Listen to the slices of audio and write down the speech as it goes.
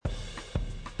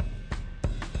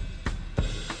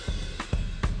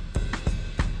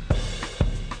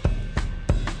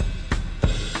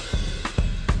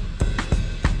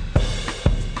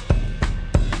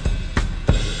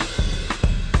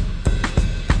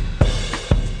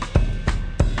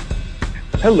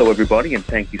Hello, everybody, and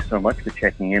thank you so much for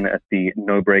checking in at the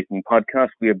No Breaking podcast.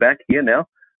 We are back here now,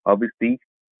 obviously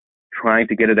trying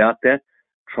to get it out there,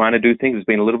 trying to do things. It's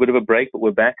been a little bit of a break, but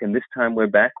we're back, and this time we're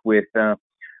back with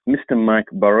Mr. Mike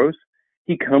Burroughs.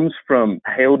 He comes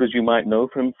hailed as you might know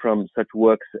from such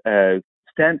works as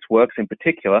stance works in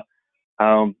particular,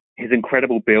 his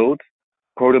incredible build,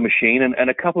 Proto Machine, and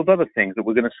a couple of other things that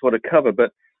we're going to sort of cover.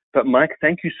 But Mike,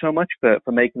 thank you so much for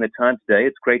making the time today.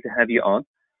 It's great to have you on.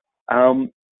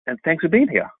 And thanks for being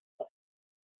here.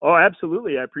 Oh,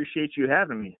 absolutely. I appreciate you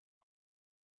having me.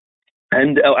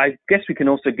 And I guess we can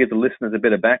also give the listeners a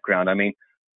bit of background. I mean,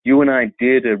 you and I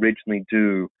did originally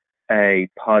do a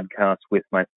podcast with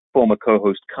my former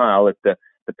co-host Kyle at the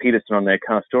Peterson on their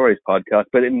Car Stories podcast,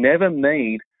 but it never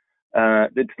made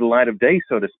it to the light of day,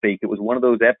 so to speak. It was one of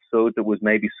those episodes that was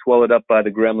maybe swallowed up by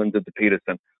the gremlins of the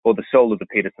Peterson, or the soul of the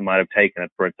Peterson might have taken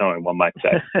it for its own, one might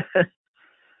say.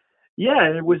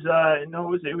 Yeah, it was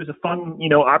it was a fun,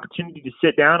 opportunity to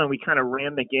sit down, and we kind of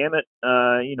ran the gamut,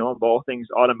 of all things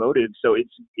automotive. So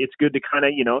it's good to kind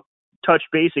of, touch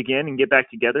base again and get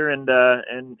back together and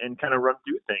kind of run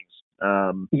through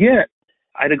things. Yeah,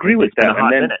 I'd agree with that. Been a hot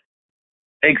minute.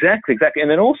 Exactly. And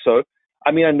then also,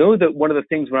 I mean, I know that one of the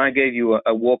things when I gave you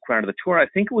a walk around of the tour, I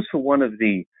think it was for one of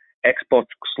the Xbox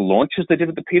launches they did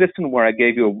at the Peterson, where I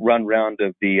gave you a run round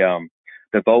of the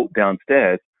vault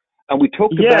downstairs. And we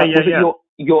talked about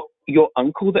your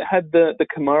uncle that had the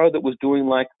Camaro that was doing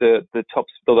like the top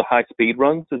or the high speed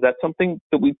runs. Is that something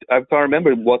that if I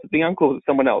remember, was it the uncle or was it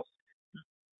someone else?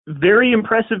 Very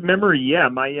impressive memory. Yeah,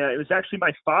 it was actually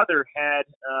my father had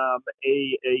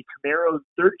a Camaro,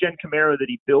 third gen Camaro that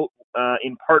he built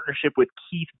in partnership with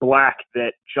Keith Black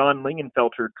that John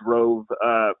Lingenfelter drove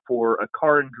for a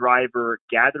car and driver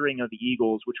gathering of the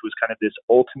Eagles, which was kind of this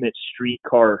ultimate street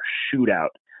car shootout.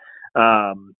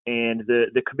 And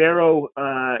the Camaro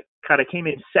kind of came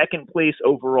in second place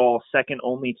overall, second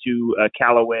only to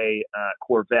Callaway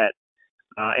Corvette.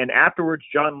 And afterwards,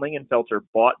 John Lingenfelter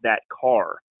bought that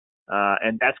car.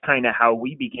 And that's kind of how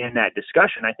we began that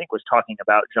discussion, I think, was talking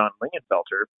about John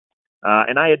Lingenfelter.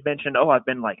 And I had mentioned, I've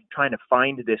been like trying to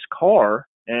find this car.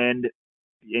 And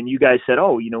you guys said,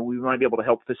 we might be able to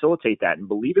help facilitate that. And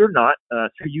believe it or not,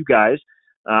 through you guys,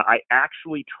 I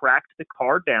actually tracked the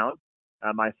car down.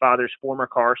 My father's former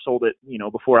car, sold it,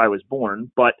 before I was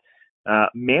born, but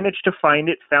managed to find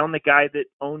it, found the guy that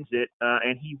owns it,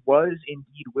 and he was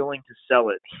indeed willing to sell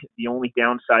it. The only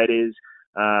downside is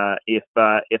if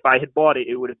I had bought it,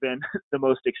 it would have been the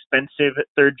most expensive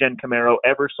third-gen Camaro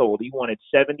ever sold. He wanted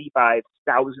 $75,000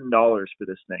 for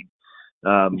this thing,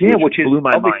 which blew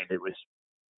my mind. It was,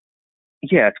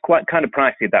 it's quite kind of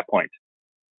pricey at that point.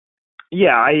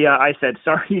 Yeah, I said,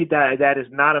 sorry, that is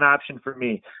not an option for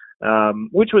me.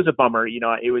 Which was a bummer.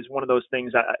 It was one of those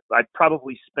things I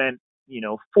probably spent,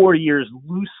 4 years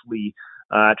loosely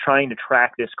trying to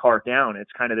track this car down. It's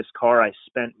kind of this car I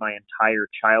spent my entire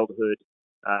childhood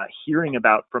hearing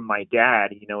about from my dad.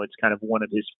 It's kind of one of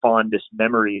his fondest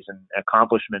memories and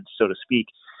accomplishments, so to speak.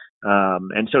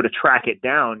 And so to track it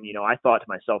down, I thought to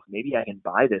myself, maybe I can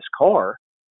buy this car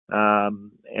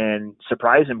and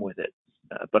surprise him with it.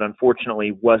 But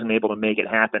unfortunately wasn't able to make it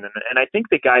happen. And I think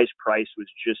the guy's price was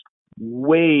just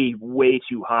way, way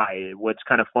too high. What's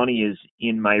kind of funny is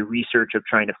in my research of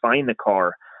trying to find the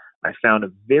car, I found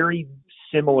a very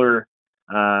similar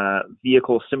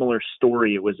vehicle, similar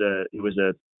story. It was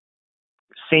a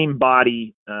same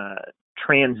body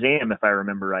Trans Am, if I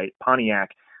remember right,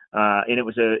 Pontiac, and it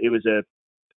was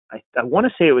I want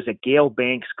to say it was a Gale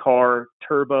Banks car,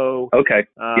 turbo. Okay.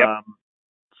 Yep.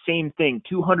 Same thing,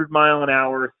 200 mile an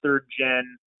hour, third gen.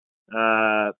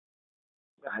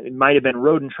 It might have been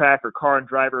road and track or car and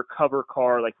driver, cover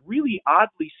car, like really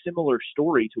oddly similar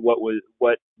story to what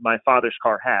my father's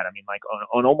car had. I mean, like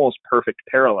on almost perfect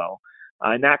parallel.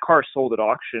 And that car sold at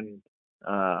auction,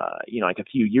 like a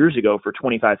few years ago for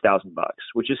 $25,000,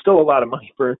 which is still a lot of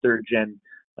money for a third gen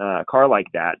car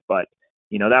like that. But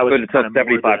that was kind of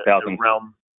the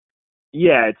realm.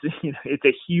 Yeah, it's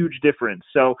a huge difference.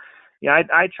 So. Yeah,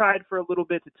 I tried for a little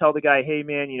bit to tell the guy, hey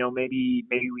man, maybe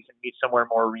we can meet somewhere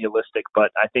more realistic, but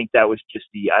I think that was just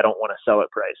the I don't want to sell it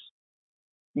price.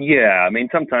 Yeah, I mean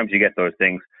sometimes you get those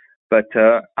things, but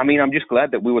I mean I'm just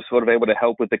glad that we were sort of able to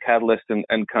help with the catalyst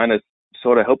and kind of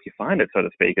sort of help you find it, so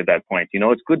to speak, at that point.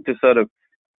 It's good to sort of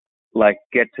like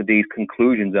get to these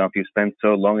conclusions after you spend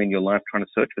so long in your life trying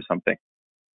to search for something.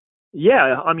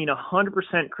 Yeah, I mean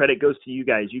 100% credit goes to you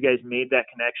guys. You guys made that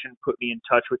connection, put me in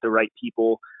touch with the right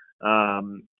people.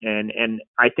 And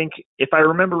I think if I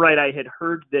remember right, I had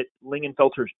heard that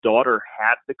Lingenfelter's daughter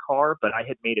had the car, but I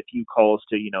had made a few calls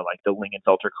to, like the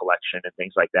Lingenfelter collection and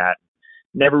things like that.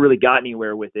 never really got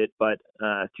anywhere with it, but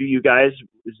through you guys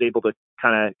was able to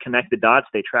kind of connect the dots.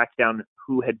 They tracked down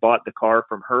who had bought the car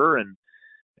from her and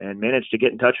managed to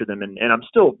get in touch with them. And I'm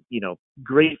still,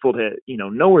 grateful to,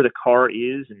 know where the car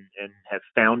is and have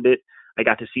found it. I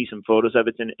got to see some photos of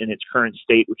it in its current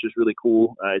state, which is really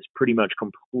cool. It's pretty much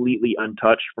completely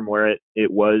untouched from where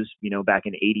it was, back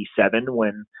in '87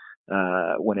 when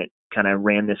it kind of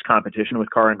ran this competition with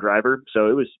Car and Driver. So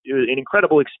it was an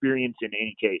incredible experience in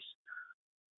any case.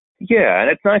 Yeah, and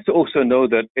it's nice to also know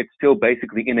that it's still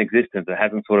basically in existence. It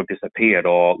hasn't sort of disappeared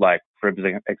or, like, for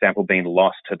example, being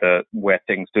lost to where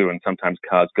things do, and sometimes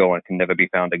cars go and can never be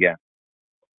found again.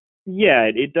 Yeah,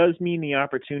 it does mean the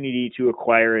opportunity to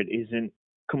acquire it isn't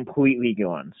completely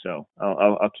gone. So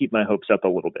I'll keep my hopes up a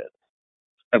little bit.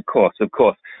 Of course.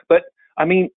 But, I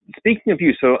mean, speaking of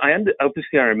you, so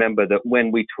obviously I remember that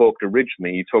when we talked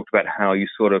originally, you talked about how you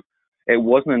it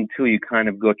wasn't until you kind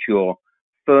of got your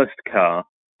first car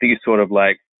that you sort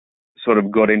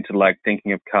of got into like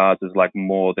thinking of cars as like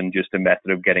more than just a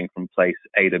method of getting from place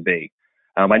A to B.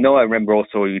 I remember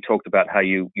also you talked about how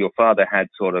your father had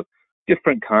sort of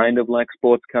different kind of like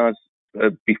sports cars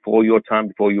before your time,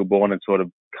 before you were born, and sort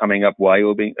of coming up while you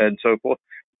were being and so forth.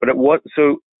 But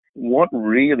what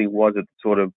really was it that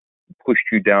sort of pushed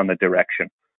you down the direction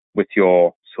with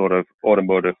your sort of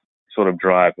automotive sort of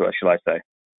drive, or shall I say?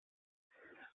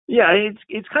 Yeah,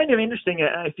 it's kind of interesting.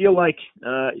 I feel like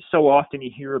so often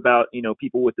you hear about,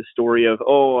 people with the story of,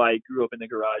 oh, I grew up in the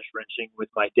garage wrenching with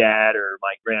my dad or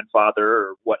my grandfather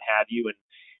or what have you.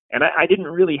 And I didn't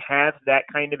really have that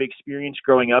kind of experience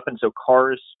growing up. And so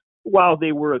cars, while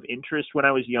they were of interest when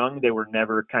I was young, they were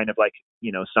never kind of like,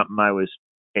 something I was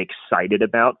excited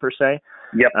about per se.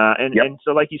 Yep. And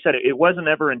so like you said, it wasn't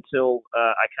ever until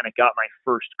I kind of got my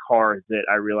first car that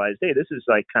I realized, hey, this is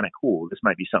like kind of cool. This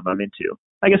might be something I'm into.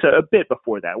 I guess a bit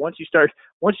before that. Once you start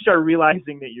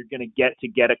realizing that you're going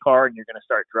to get a car and you're going to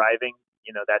start driving,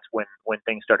 that's when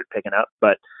things started picking up.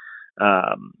 But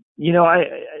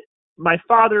my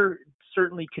father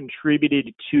certainly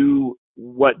contributed to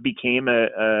what became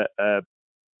a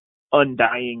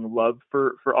undying love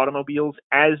for automobiles,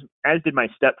 as did my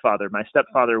stepfather. My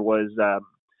stepfather was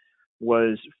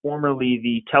formerly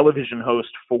the television host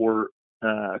for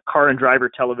Car and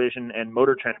Driver Television and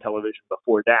Motor Trend Television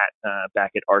before that,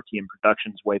 back at RTM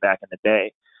Productions way back in the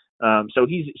day. So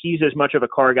he's as much of a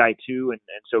car guy too, and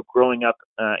so growing up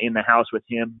in the house with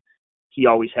him, he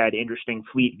always had interesting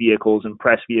fleet vehicles and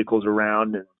press vehicles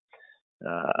around and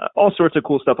all sorts of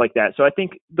cool stuff like that. So I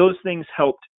think those things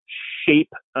helped shape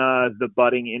the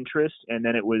budding interest. And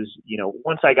then it was,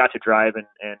 once I got to drive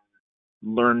and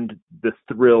learned the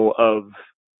thrill of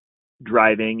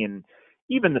driving and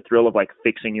even the thrill of like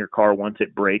fixing your car once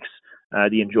it breaks,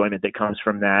 the enjoyment that comes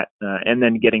from that, and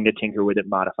then getting to tinker with it,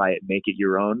 modify it, make it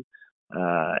your own.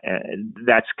 And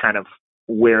that's kind of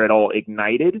where it all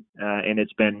ignited, and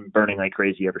it's been burning like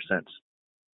crazy ever since.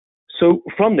 So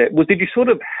from that, did you sort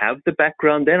of have the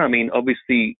background then? I mean,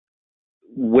 obviously,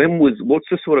 what's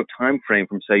the sort of time frame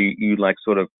from, say, you like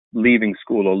sort of leaving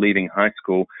school or leaving high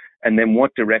school, and then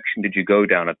what direction did you go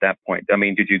down at that point? I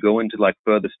mean, did you go into like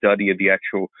further study of the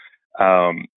actual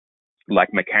like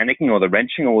mechanicking or the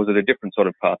wrenching, or was it a different sort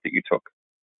of path that you took?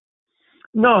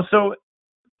 No, so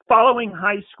following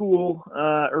high school,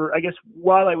 or I guess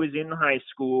while I was in high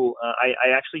school,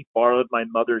 I actually borrowed my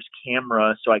mother's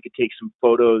camera so I could take some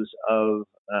photos of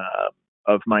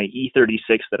my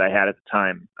E36 that I had at the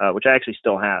time, which I actually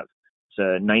still have. It's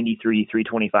a 93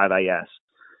 325 IS.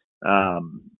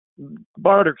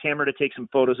 Borrowed her camera to take some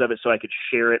photos of it so I could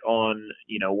share it on,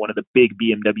 one of the big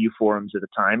BMW forums at the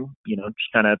time,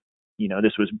 just kind of,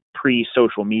 this was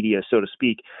pre-social media, so to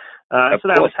speak. So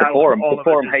that was how all of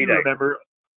us, if you remember,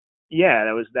 yeah,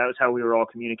 that was how we were all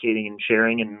communicating and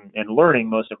sharing and learning,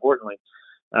 most importantly.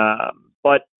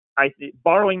 But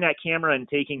borrowing that camera and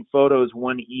taking photos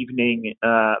one evening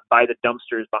by the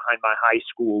dumpsters behind my high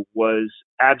school was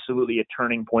absolutely a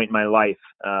turning point in my life.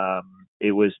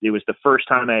 It was the first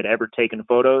time I had ever taken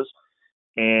photos,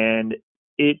 and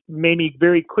it made me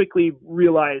very quickly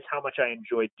realize how much I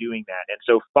enjoyed doing that. And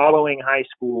so following high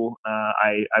school,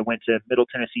 I went to Middle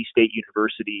Tennessee State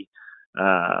University,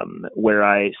 where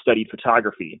I studied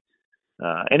photography.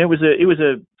 And it was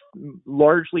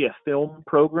largely a film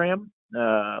program,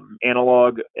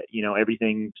 analog,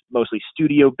 everything mostly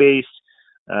studio based,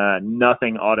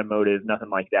 nothing automotive, nothing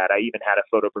like that. I even had a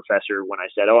photo professor when I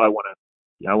said, I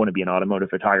want to be an automotive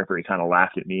photographer. He kind of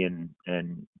laughed at me and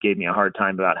gave me a hard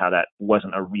time about how that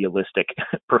wasn't a realistic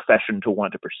profession to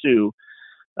want to pursue.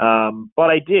 But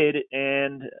I did,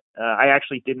 and I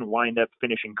actually didn't wind up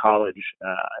finishing college.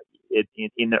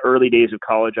 In the early days of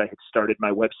college, I had started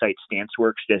my website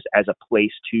StanceWorks as a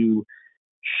place to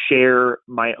share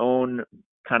my own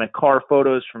kind of car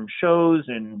photos from shows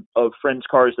and of friends'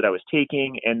 cars that I was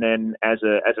taking, and then as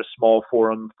a small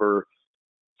forum for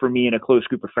me and a close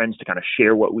group of friends to kind of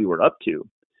share what we were up to.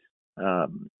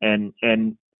 And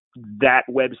that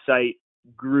website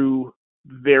grew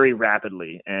very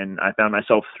rapidly, and I found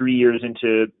myself 3 years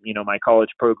into my college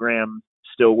program,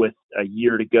 still with a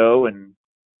year to go, and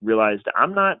realized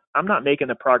I'm not making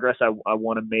the progress I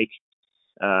want to make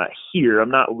here. I'm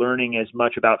not learning as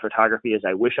much about photography as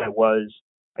I wish I was.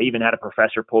 I even had a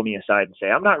professor pull me aside and say,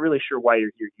 I'm not really sure why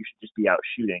you're here. You should just be out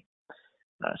shooting.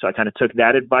 So I kind of took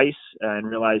that advice and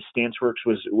realized StanceWorks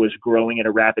was growing at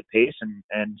a rapid pace,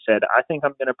 and said, I think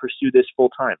I'm going to pursue this full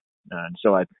time. And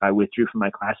so I withdrew from my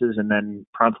classes and then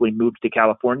promptly moved to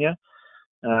California.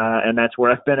 And that's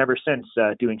where I've been ever since,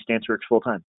 doing StanceWorks full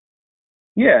time.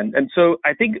 Yeah, and so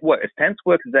I think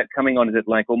StanceWorks, is that coming on? Is it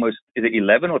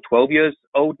 11 or 12 years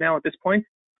old now at this point?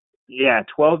 Yeah,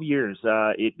 12 years.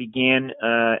 It began,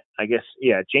 I guess,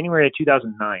 January of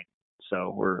 2009.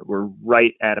 So we're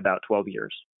right at about 12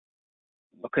 years.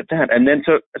 Look at that. And then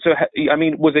so I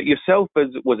mean, was it yourself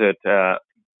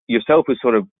yourself who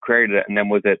sort of created it, and then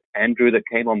was it Andrew that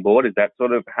came on board? Is that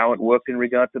sort of how it worked in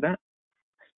regard to that?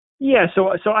 Yeah. So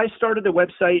I started the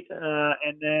website,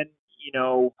 and then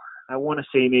I want to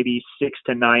say maybe 6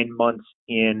 to 9 months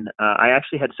in, I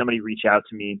actually had somebody reach out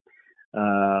to me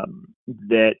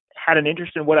that had an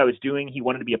interest in what I was doing. He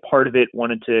wanted to be a part of it,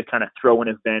 wanted to kind of throw an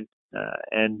event.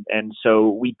 And so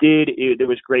we did. There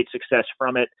was great success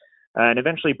from it, and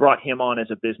eventually brought him on as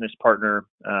a business partner,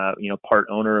 part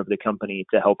owner of the company,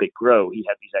 to help it grow. He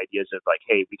had these ideas of like,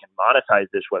 hey, we can monetize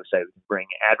this website, we can bring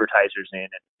advertisers in,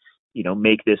 and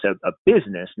make this a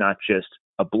business, not just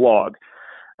a blog.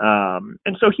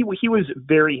 And so he was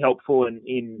very helpful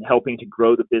in helping to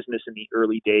grow the business in the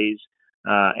early days.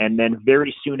 And then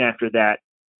very soon after that,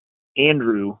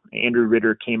 Andrew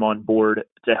Ritter came on board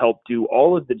to help do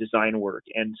all of the design work.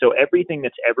 And so everything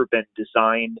that's ever been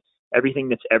designed, everything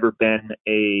that's ever been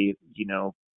a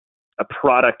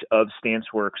product of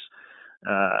StanceWorks,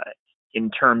 in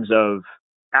terms of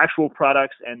actual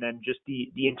products, and then just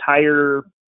the entire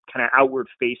kind of outward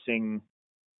facing,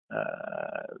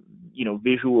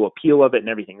 visual appeal of it and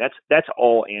everything. That's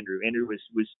all Andrew. Andrew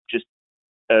was just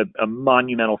a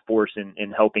monumental force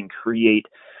in helping create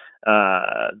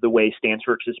the way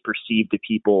StanceWorks is perceived to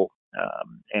people,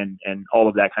 and all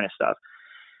of that kind of stuff.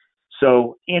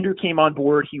 So Andrew came on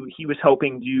board. He was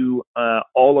helping do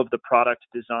all of the product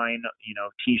design,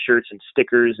 T-shirts and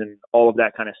stickers and all of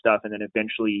that kind of stuff, and then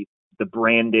eventually the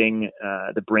branding,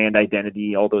 the brand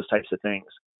identity, all those types of things.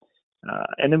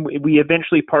 And then we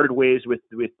eventually parted ways with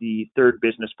the third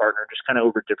business partner, just kind of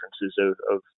over differences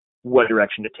of what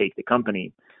direction to take the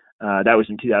company. That was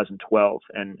in 2012.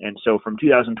 And so from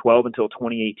 2012 until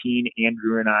 2018,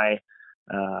 Andrew and I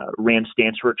ran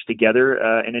StanceWorks together,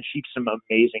 and achieved some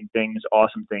amazing things,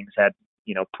 awesome things, had,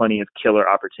 plenty of killer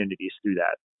opportunities through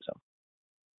that. So.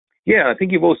 Yeah, I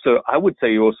think I would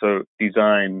say you also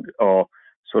designed or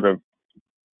sort of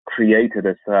created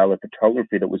a style of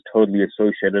photography that was totally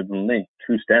associated and linked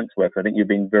to StanceWorks. I think you've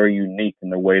been very unique in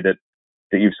the way that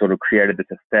you've sort of created this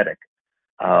aesthetic.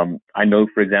 I know,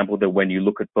 for example, that when you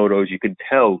look at photos, you can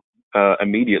tell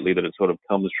immediately that it sort of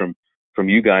comes from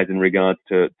you guys in regards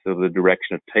to the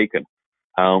direction it's taken.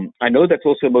 I know that's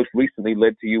also most recently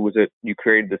led to you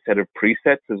created a set of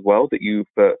presets as well that you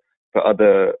for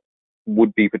other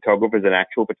would-be photographers and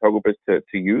actual photographers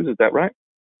to use. Is that right?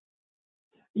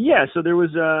 Yeah, so there was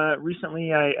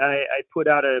recently I put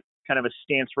out a kind of a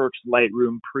StanceWorks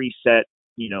Lightroom preset,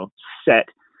 set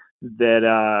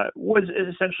that was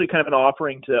essentially kind of an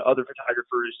offering to other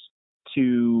photographers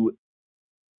to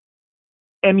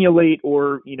emulate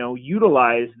or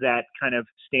utilize that kind of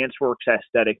StanceWorks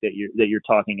aesthetic that you're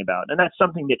talking about. And that's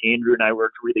something that Andrew and I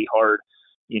worked really hard,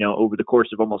 over the course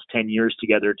of almost 10 years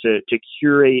together to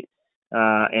curate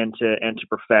and to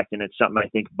perfect. And it's something I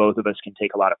think both of us can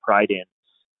take a lot of pride in.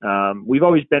 We've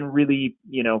always been really,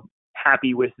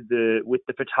 happy with the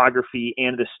photography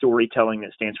and the storytelling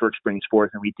that StanceWorks brings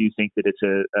forth, and we do think that it's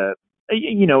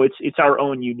it's our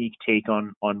own unique take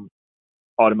on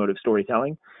automotive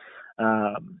storytelling,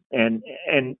 and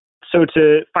so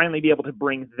to finally be able to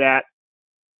bring that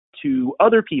to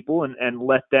other people and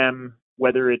let them,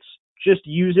 whether it's just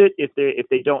use it if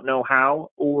they don't know how,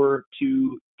 or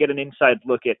to get an inside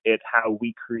look at how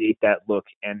we create that look,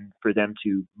 and for them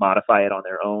to modify it on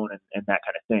their own and that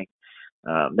kind of thing.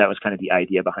 That was kind of the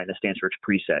idea behind the StanceWorks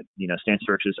preset.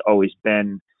 StanceWorks has always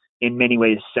been in many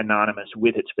ways synonymous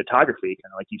with its photography.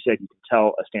 Kind of like you said, you can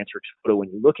tell a StanceWorks photo when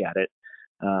you look at it.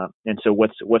 And so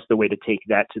what's the way to take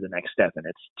that to the next step? And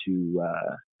it's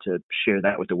to share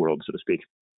that with the world, so to speak.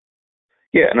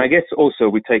 Yeah, and I guess also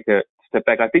we take a step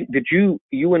back. I think you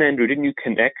and Andrew, didn't you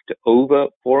connect over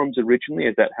forums originally?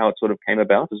 Is that how it sort of came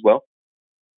about as well?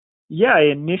 Yeah,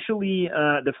 initially,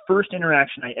 the first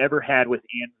interaction I ever had with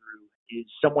Andrew is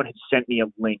someone had sent me a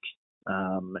link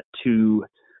to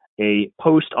a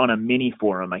post on a mini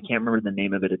forum. I can't remember the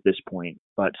name of it at this point,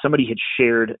 but somebody had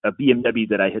shared a BMW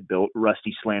that I had built,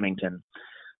 Rusty Slamington,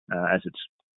 as it's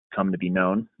come to be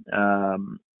known.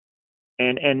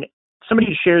 And somebody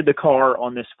had shared the car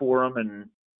on this forum, and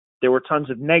there were tons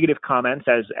of negative comments,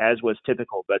 as was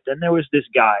typical. But then there was this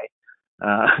guy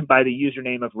by the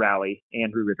username of Rally,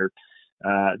 Andrew Ritter,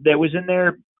 that was in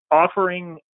there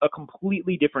offering a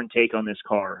completely different take on this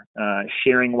car,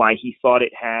 sharing why he thought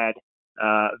it had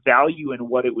value in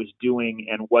what it was doing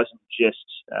and wasn't just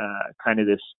kind of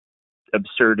this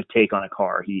absurd take on a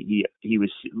car. He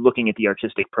was looking at the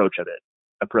artistic approach of it.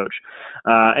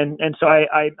 And so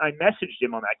I messaged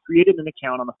him on that, created an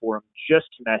account on the forum just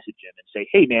to message him and say,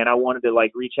 hey man, I wanted to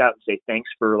reach out and say thanks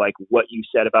for what you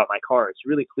said about my car. It's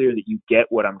really clear that you get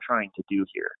what I'm trying to do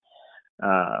here.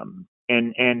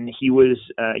 And he was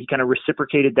he kind of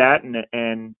reciprocated that,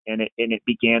 and it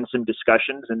began some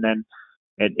discussions. And then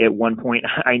at one point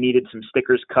I needed some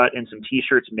stickers cut and some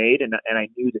t-shirts made, and I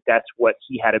knew that that's what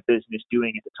he had a business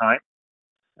doing at the time.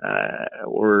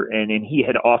 And he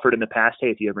had offered in the past, hey,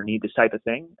 if you ever need this type of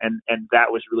thing, and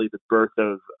that was really the birth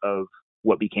of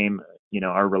what became,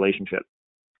 our relationship.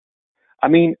 I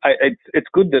mean, it's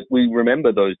good that we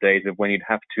remember those days of when you'd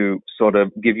have to sort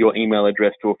of give your email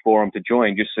address to a forum to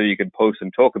join just so you could post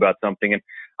and talk about something. And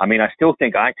I mean, I still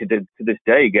think to this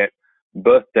day get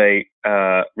birthday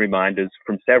reminders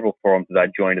from several forums that I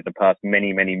joined in the past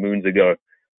many, many moons ago.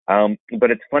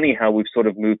 But it's funny how we've sort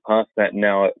of moved past that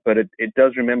now. But it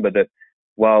does remember that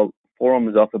while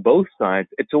forums offer both sides,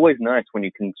 it's always nice when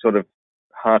you can sort of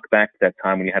hark back to that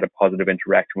time when you had a positive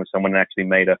interaction with someone and actually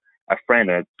made a friend.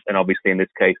 And obviously in this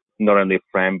case, not only a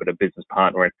friend, but a business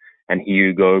partner. And here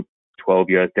you go 12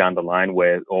 years down the line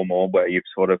where you've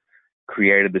sort of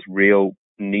created this real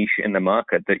niche in the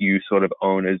market that you sort of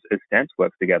own as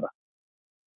StanceWorks together.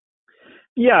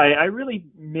 Yeah, I really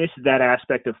miss that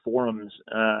aspect of forums.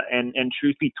 And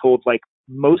truth be told,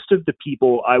 most of the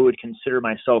people I would consider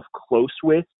myself close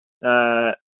with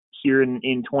here in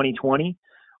 2020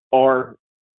 are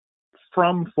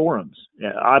from forums,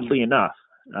 oddly enough.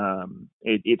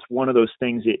 It's one of those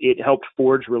things, it helped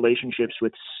forge relationships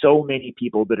with so many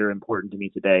people that are important to me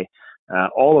today,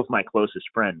 all of my closest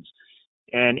friends.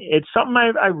 And it's something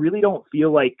I really don't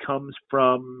feel like comes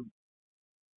from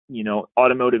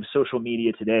automotive social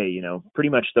media today. Pretty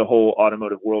much the whole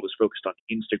automotive world is focused on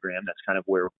Instagram. That's kind of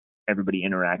where everybody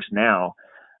interacts now.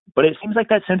 But it seems like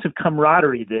that sense of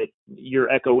camaraderie that you're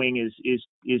echoing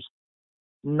is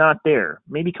not there.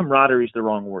 Maybe camaraderie is the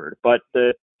wrong word, but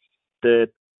the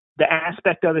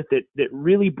aspect of it that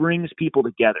really brings people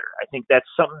together. I think that's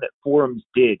something that forums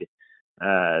did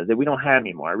that we don't have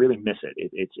anymore. I really miss it.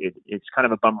 It's kind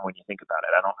of a bummer when you think about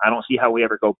it. I don't see how we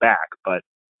ever go back, but.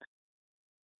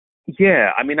 Yeah,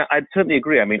 I mean, I'd certainly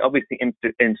agree. I mean, obviously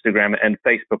Instagram and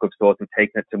Facebook of sorts have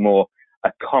taken it to more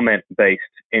a comment-based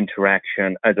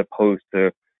interaction as opposed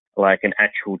to an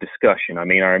actual discussion. I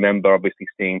mean, I remember obviously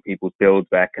seeing people's builds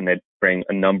back and they'd bring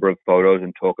a number of photos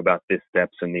and talk about this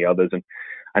steps and the others.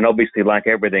 And obviously, like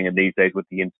everything in these days with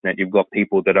the internet, you've got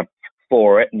people that are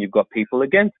for it and you've got people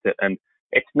against it. And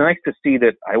it's nice to see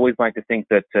that. I always like to think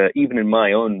that even in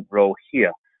my own role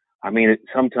here, I mean,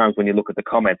 sometimes when you look at the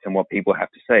comments and what people have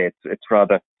to say, it's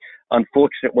rather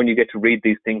unfortunate when you get to read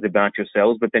these things about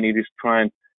yourselves, but then you just try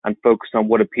and focus on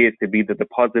what appears to be the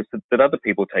positives that other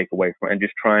people take away from it, and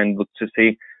just try and look to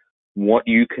see what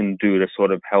you can do to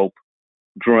sort of help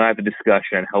drive the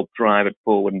discussion, help drive it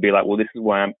forward, and be like, well, this is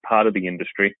why I'm part of the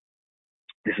industry.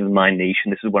 This is my niche,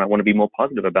 and this is what I want to be more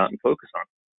positive about and focus on.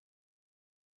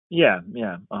 Yeah,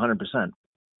 100%.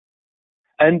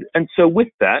 And so with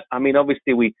that, I mean,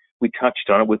 obviously we touched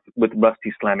on it with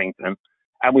Rusty Slamington,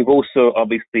 and we've also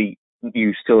obviously,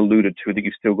 you still alluded to that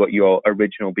you still got your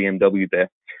original BMW there.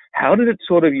 How did it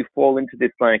sort of, you fall into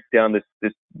this down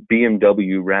this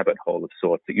BMW rabbit hole of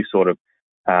sorts that you sort of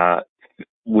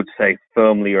would say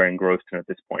firmly are engrossed in at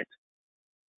this point?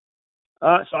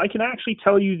 So I can actually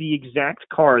tell you the exact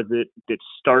car that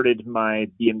started my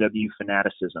BMW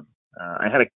fanaticism. I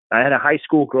had a high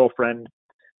school girlfriend,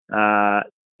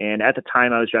 And at the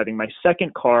time I was driving, my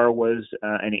second car was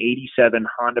an 87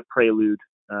 Honda Prelude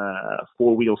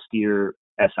four-wheel steer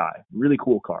SI. Really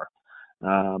cool car.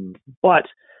 But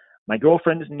my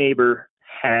girlfriend's neighbor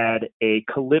had a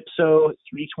Calypso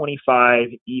 325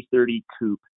 E30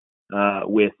 coupe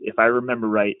with, if I remember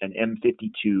right, an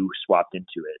M52 swapped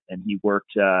into it. And he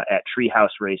worked at Treehouse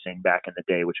Racing back in the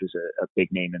day, which was a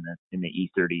big name in the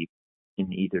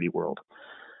E30 world.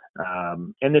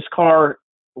 And this car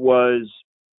was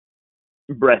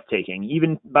breathtaking.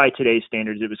 Even by today's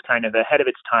standards, it was kind of ahead of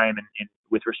its time in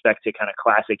with respect to kind of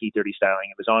classic E30 styling.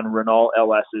 It was on Renault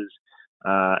LS's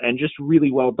and just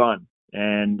really well done.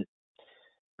 And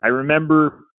I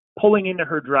remember pulling into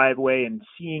her driveway and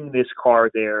seeing this car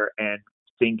there and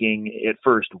thinking at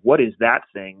first, what is that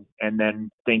thing? And then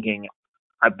thinking,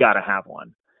 I've got to have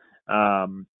one.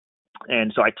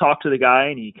 And so I talked to the guy,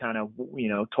 and he kind of,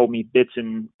 told me bits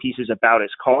and pieces about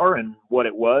his car and what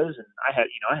it was. And I had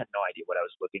no idea what I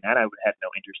was looking at. I had no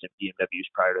interest in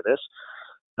BMWs prior to this.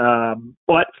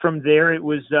 But from there, it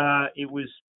was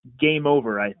game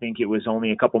over. I think it was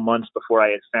only a couple months before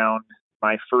I had found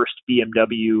my first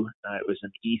BMW. It was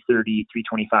an E30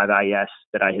 325 IS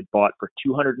that I had bought for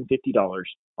 $250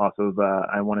 off of,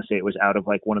 I want to say it was out of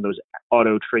like one of those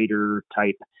Auto Trader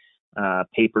type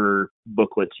paper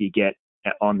booklets you get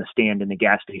on the stand in the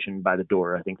gas station by the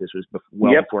door. I think this was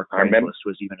before Craigslist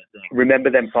was even a thing. Remember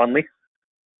them fondly?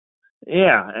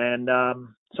 Yeah, and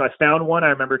so I found one. I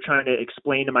remember trying to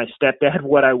explain to my stepdad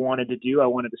what I wanted to do. I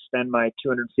wanted to spend my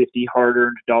 $250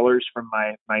 hard-earned dollars from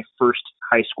my first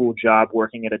high school job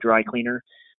working at a dry cleaner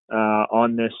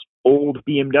on this old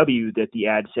BMW that the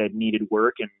ad said needed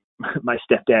work, and my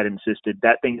stepdad insisted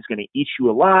that thing is going to eat you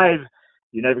alive.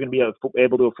 You're never going to be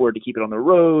able to afford to keep it on the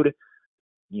road,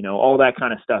 all that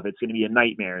kind of stuff. It's going to be a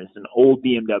nightmare. It's an old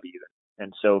BMW.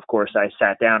 And so, of course, I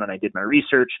sat down and I did my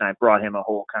research, and I brought him a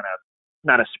whole kind of,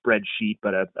 not a spreadsheet,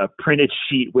 but a printed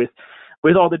sheet with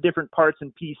all the different parts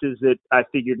and pieces that I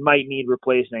figured might need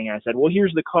replacing. I said, well,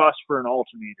 here's the cost for an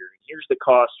alternator. Here's the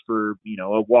cost for,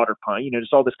 a water pump,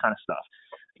 just all this kind of stuff.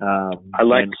 I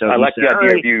like the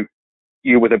idea of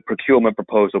you with a procurement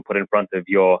proposal put in front of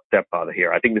your stepfather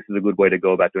here. I think this is a good way to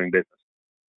go about doing business.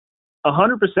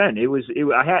 100%.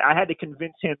 I had to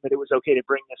convince him that it was okay to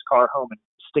bring this car home and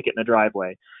stick it in the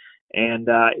driveway. And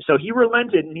so he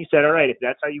relented, and he said, all right, if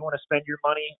that's how you want to spend your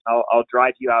money, I'll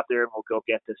drive you out there and we'll go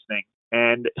get this thing.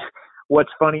 And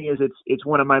what's funny is it's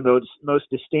one of my most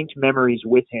distinct memories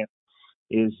with him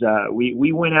is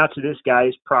we went out to this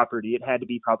guy's property. It had to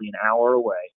be probably an hour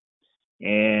away.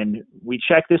 And we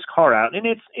checked this car out, and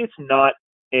it's not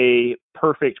a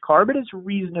perfect car, but it's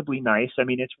reasonably nice. I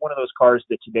mean, it's one of those cars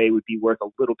that today would be worth a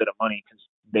little bit of money because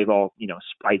they've all,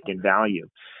 spiked in value.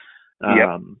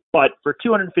 Yep. But for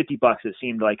 $250, it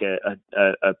seemed like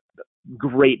a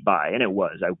great buy, and it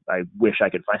was. I wish I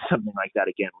could find something like that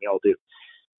again. We all do.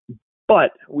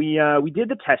 But we did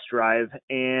the test drive,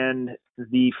 and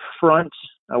the front,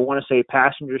 I want to say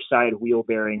passenger side wheel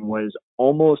bearing was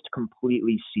almost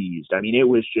completely seized. I mean, it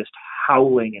was just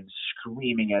howling and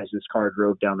screaming as this car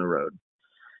drove down the road.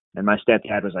 And my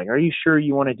stepdad was like, "Are you sure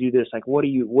you want to do this? Like, what are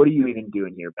you even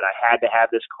doing here?" But I had to have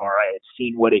this car. I had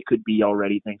seen what it could be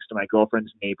already, thanks to my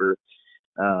girlfriend's neighbor.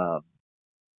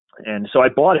 And so I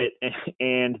bought it,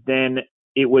 and then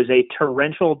it was a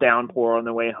torrential downpour on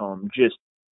the way home, just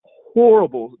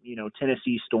horrible,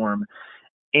 Tennessee storm.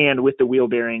 And with the wheel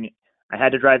bearing, I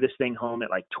had to drive this thing home at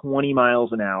like 20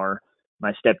 miles an hour.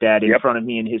 My stepdad in front of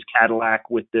me in his Cadillac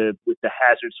with the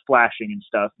hazards flashing and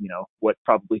stuff, what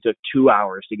probably took 2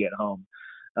 hours to get home.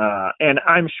 And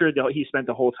I'm sure that he spent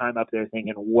the whole time up there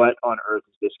thinking, what on earth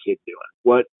is this kid doing?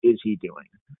 What is he doing?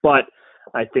 But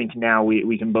I think now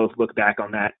we can both look back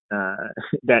on that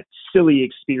that silly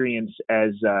experience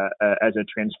as a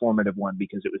transformative one,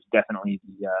 because it was definitely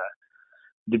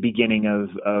the beginning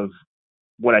of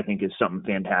what I think is something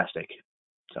fantastic.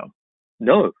 So.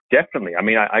 No, definitely. I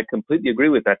mean, I completely agree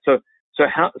with that. So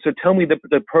tell me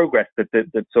the progress that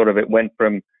sort of it went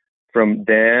from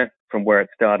there, from where it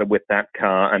started with that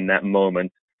car and that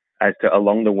moment, as to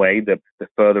along the way, the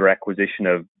further acquisition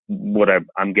of what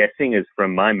I'm guessing is,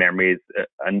 from my memory,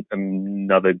 is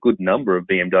another good number of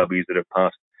BMWs that have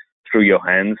passed through your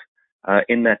hands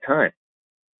in that time.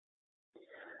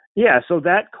 Yeah, so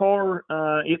that car,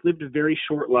 it lived a very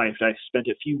short life. I spent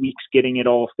a few weeks getting it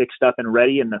all fixed up and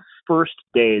ready, and the first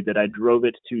day that I drove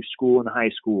it to school in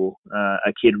high school,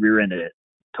 a kid rear-ended it,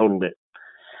 totaled it,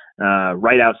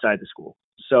 right outside the school.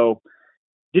 So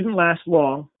didn't last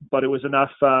long, but it was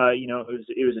enough,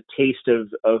 it was a taste of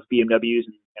BMWs,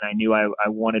 and I knew I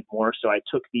wanted more, so I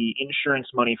took the insurance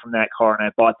money from that car, and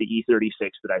I bought the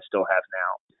E36 that I still have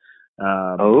now.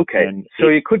 Okay. And So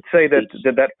you could say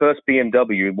that first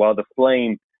BMW, while the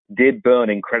flame did burn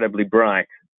incredibly bright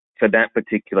for that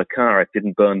particular car, it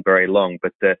didn't burn very long,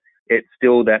 but it's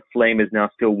still, that flame is now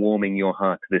still warming your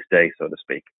heart to this day, so to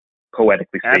speak,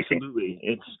 poetically speaking.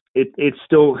 Absolutely, it's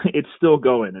still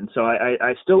going, and so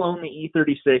I still own the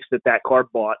E36 that car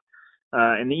bought,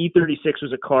 and the E36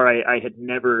 was a car I had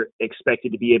never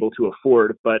expected to be able to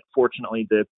afford, but fortunately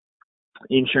the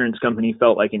insurance company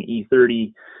felt like an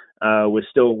E30 was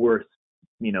still worth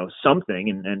something,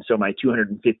 and so my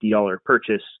 $250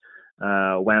 purchase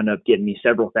wound up getting me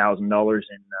several $1,000s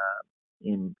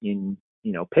in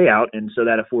payout, and so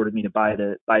that afforded me to buy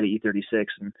the E36,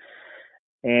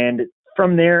 and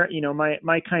from there,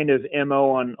 my kind of MO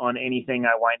on anything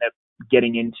I wind up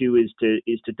getting into is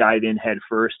to dive in head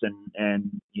first,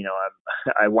 and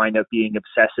I wind up being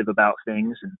obsessive about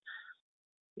things, and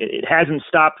it hasn't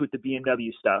stopped with the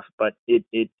BMW stuff, but it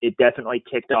definitely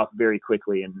kicked off very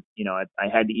quickly. And, I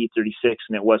had the E36,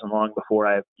 and it wasn't long before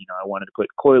I wanted to put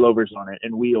coilovers on it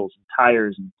and wheels and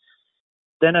tires. And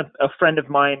then a friend of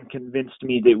mine convinced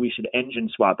me that we should engine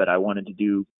swap it. I wanted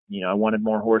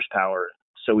more horsepower.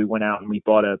 So we went out and we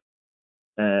bought an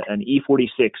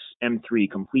E46 M3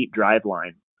 complete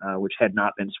driveline, which had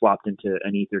not been swapped into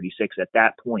an E36 at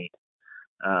that point.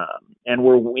 And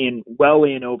we're well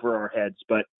in over our heads,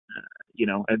 but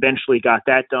eventually got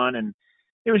that done, and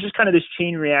it was just kind of this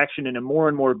chain reaction into more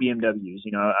and more BMWs.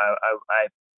 I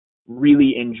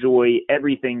really enjoy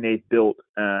everything they've built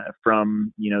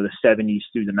from the 70s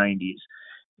through the 90s,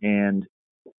 and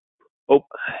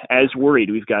as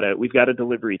worried, we've got a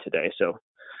delivery today. So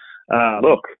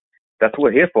look, that's what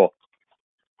we're here for.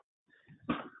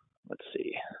 Let's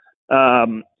see.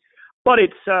 But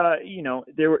it's,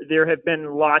 there have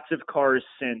been lots of cars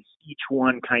since, each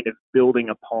one kind of building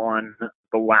upon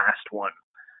the last one,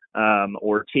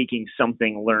 or taking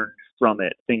something learned from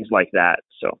it, things like that.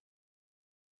 So.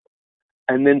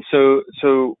 And then,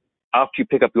 so after you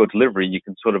pick up your delivery, you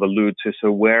can sort of allude to,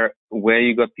 so where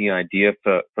you got the idea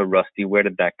for Rusty, where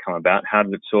did that come about? How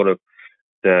did it sort of,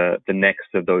 the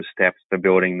next of those steps for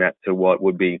building that to what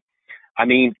would be, I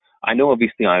mean, I know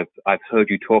obviously I've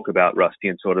heard you talk about Rusty,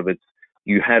 and sort of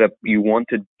you had a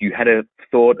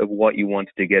thought of what you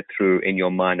wanted to get through in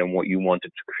your mind and what you wanted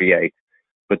to create,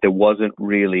 but there wasn't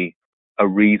really a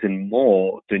reason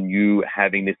more than you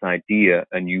having this idea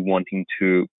and you wanting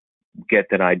to get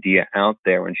that idea out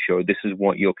there and show this is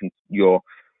what your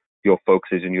focus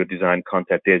is and your design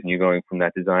concept is, and you're going from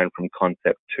that design from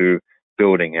concept to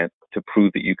building it to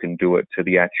prove that you can do it to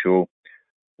the actual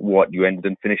what you ended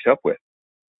and finished up with.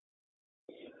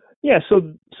 Yeah,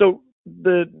 so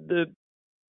the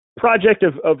project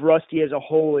of Rusty as a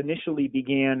whole initially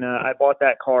began, I bought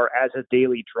that car as a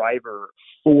daily driver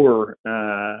for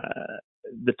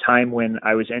the time when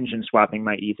I was engine swapping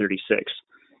my E36.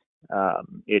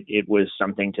 It was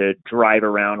something to drive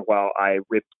around while I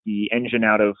ripped the engine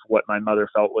out of what my mother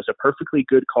felt was a perfectly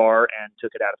good car and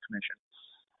took it out of commission.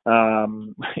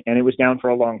 And it was down for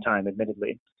a long time,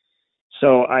 admittedly.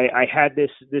 So I had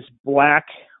this black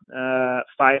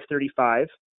 535,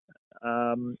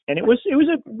 and it was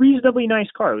a reasonably nice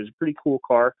car. It was a pretty cool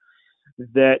car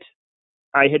that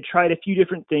I had tried a few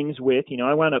different things with.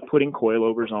 I wound up putting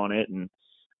coilovers on it, and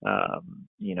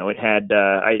it had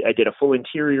I did a full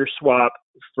interior swap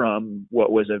from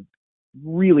what was a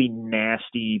really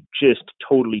nasty, just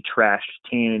totally trashed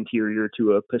tan interior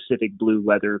to a Pacific blue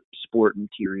leather sport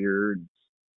interior.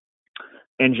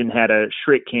 Engine had a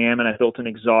Schritt cam, and I built an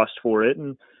exhaust for it,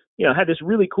 and had this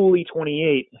really cool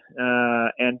E28.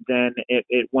 And then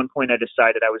at one point I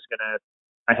decided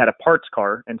I had a parts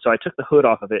car, and so I took the hood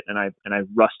off of it and I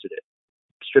rusted it,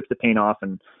 stripped the paint off,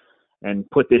 and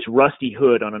put this rusty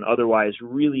hood on an otherwise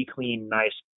really clean,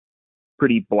 nice,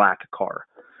 pretty black car.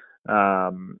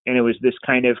 And it was this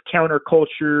kind of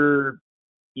counterculture,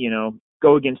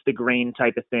 go against the grain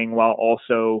type of thing, while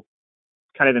also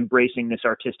kind of embracing this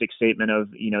artistic statement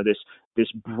of, this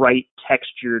bright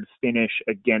textured finish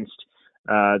against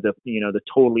the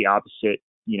totally opposite,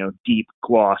 deep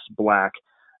gloss black,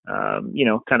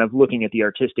 kind of looking at the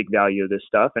artistic value of this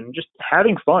stuff and just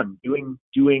having fun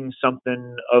doing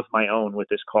something of my own with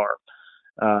this car.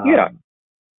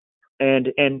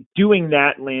 And doing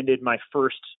that landed my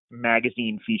first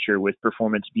magazine feature with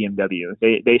Performance BMW.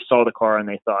 They saw the car and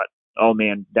they thought, oh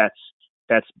man, that's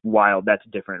wild. That's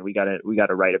different. We gotta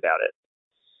write about it.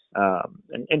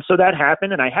 And so that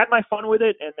happened, and I had my fun with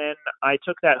it. And then I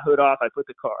took that hood off. I put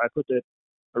the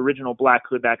original black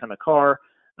hood back on the car,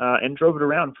 and drove it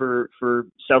around for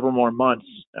several more months,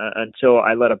 until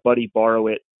I let a buddy borrow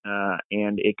it,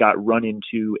 and it got run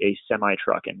into a semi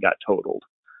truck and got totaled.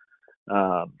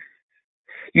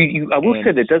 I will And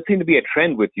say there does seem to be a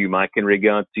trend with you, Mike, in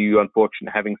regards to you,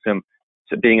 unfortunately, having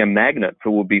being a magnet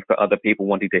for other people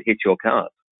wanting to hit your cars.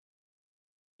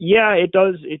 yeah, it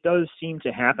does. It does seem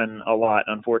to happen a lot,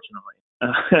 unfortunately.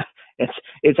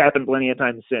 It's happened plenty of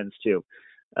times since too.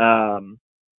 Um,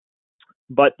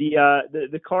 but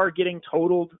the car getting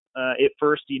totaled, at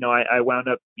first, I wound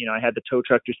up, I had the tow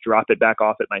truck just drop it back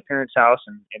off at my parents' house,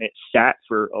 and it sat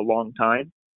for a long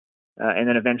time. And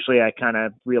then eventually I kind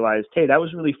of realized, hey, that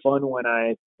was really fun when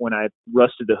I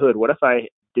rusted the hood. What if I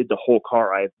did the whole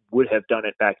car? I would have done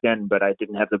it back then, but I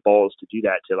didn't have the balls to do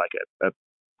that to like a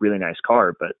really nice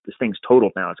car. But this thing's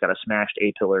totaled now. It's got a smashed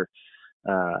A-pillar.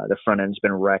 The front end's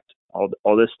been wrecked.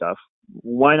 All this stuff.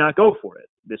 Why not go for it?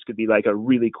 This could be like a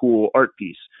really cool art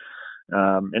piece.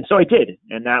 And so I did,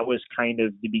 and that was kind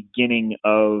of the beginning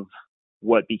of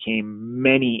what became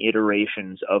many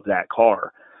iterations of that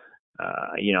car.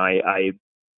 I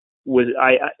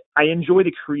enjoy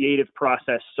the creative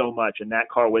process so much, and that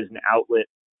car was an outlet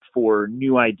for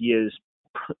new ideas.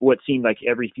 What seemed like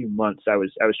every few months, I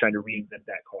was trying to reinvent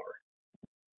that car.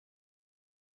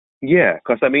 Yeah,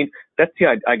 because I mean,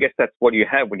 I guess that's what you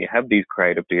have when you have these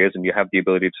creative ideas and you have the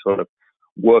ability to sort of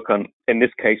work on, in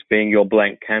this case, being your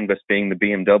blank canvas, being the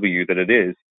BMW that it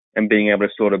is, and being able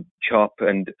to sort of chop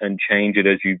and change it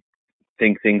as you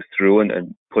think things through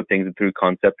and put things through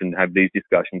concept and have these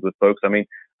discussions with folks. I mean,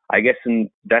 I guess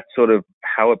that's sort of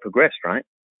how it progressed, right?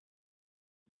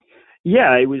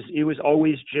 Yeah, it was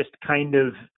always just kind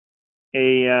of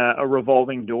a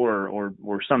revolving door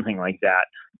or something like that.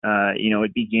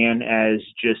 It began as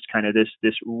just kind of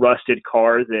this rusted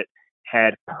car that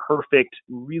had perfect,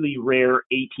 really rare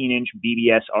 18-inch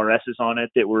BBS RSs on it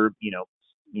that were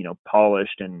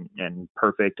polished and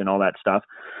perfect and all that stuff.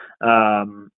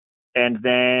 And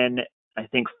then I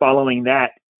think following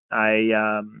that,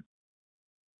 I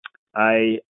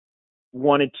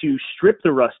wanted to strip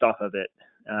the rust off of it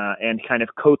and kind of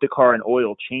coat the car in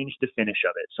oil, change the finish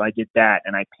of it. So I did that,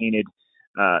 and I painted.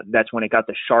 That's when it got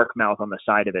the shark mouth on the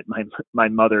side of it. My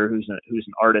mother, who's an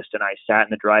artist, and I sat in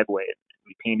the driveway and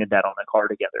we painted that on the car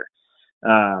together.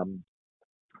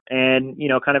 And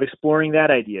kind of exploring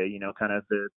that idea, kind of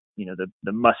the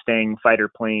Mustang fighter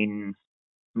plane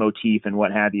motif and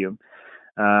what have you.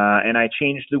 And I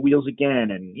changed the wheels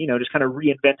again, and just kind of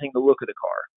reinventing the look of the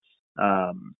car.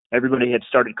 Everybody had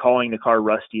started calling the car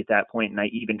Rusty at that point, and I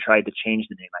even tried to change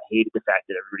the name. I hated the fact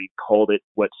that everybody called it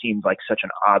what seemed like such an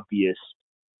obvious,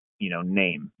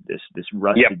 name, this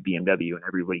rusted Yep. BMW, and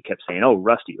everybody kept saying, "Oh,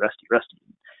 Rusty, Rusty, Rusty."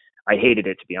 I hated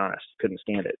it, to be honest. Couldn't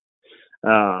stand it.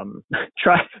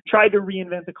 Tried to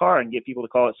reinvent the car and get people to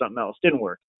call it something else. Didn't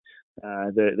work.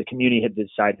 The community had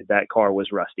decided that car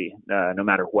was Rusty, no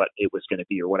matter what it was going to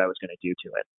be or what I was going to do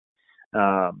to it.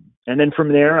 And then from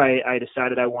there, I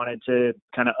decided I wanted to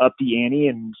kind of up the ante.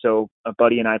 And so a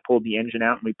buddy and I pulled the engine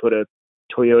out and we put a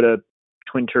Toyota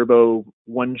twin turbo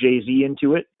 1JZ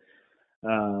into it.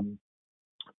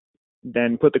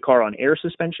 Then put the car on air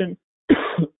suspension.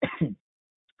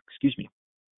 Excuse me.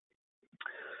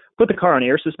 Put the car on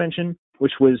air suspension,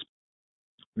 which was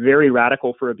very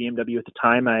radical for a BMW at the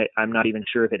time. I'm not even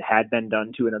sure if it had been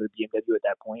done to another BMW at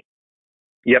that point.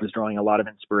 Yep. It was drawing a lot of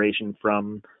inspiration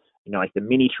from like the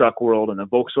mini truck world and the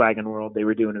Volkswagen world. They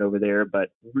were doing it over there, but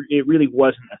it really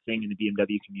wasn't a thing in the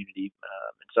BMW community.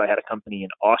 And so I had a company in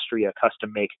Austria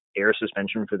custom make air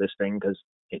suspension for this thing because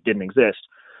it didn't exist.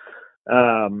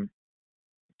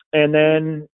 And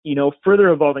then, further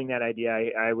evolving that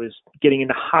idea, I was getting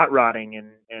into hot rodding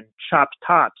and chopped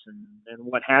tops and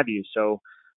what have you. So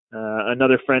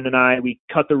another friend and I, we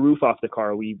cut the roof off the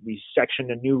car. We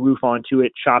sectioned a new roof onto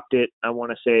it, chopped it, I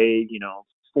want to say,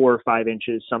 4 or 5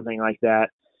 inches, something like that.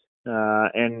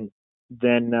 And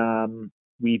then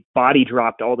we body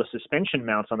dropped all the suspension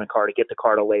mounts on the car to get the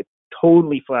car to lay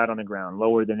totally flat on the ground,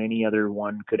 lower than any other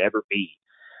one could ever be.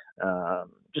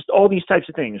 Just all these types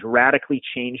of things, radically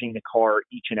changing the car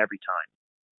each and every time.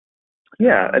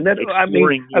 Yeah, and then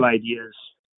exploring new ideas.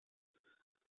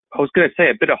 I was going to say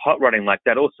a bit of hot rodding like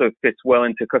that also fits well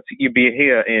into, because you'd be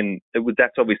here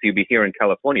that's obviously you'd be here in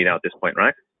California now at this point,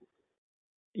 right?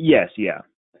 Yes, yeah.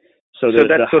 So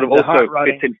that sort of also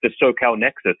fits into the SoCal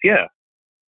nexus, yeah.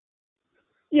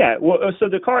 Yeah, well, so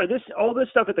the car, all this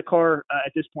stuff at the car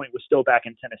at this point was still back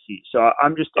in Tennessee. So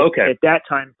I'm just at that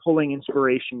time pulling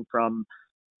inspiration from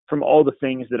all the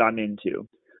things that I'm into.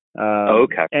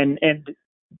 And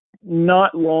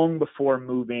not long before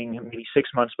moving, maybe 6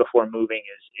 months before moving,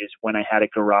 is when I had a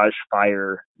garage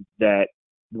fire that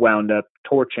wound up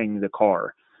torching the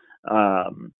car.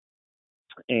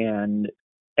 And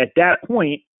at that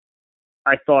point,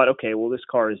 I thought, okay, well, this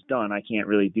car is done. I can't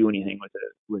really do anything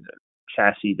with a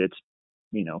chassis that's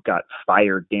got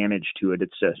fire damage to it.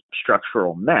 It's a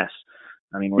structural mess.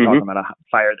 I mean, we're talking about a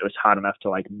fire that was hot enough to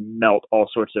like melt all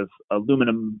sorts of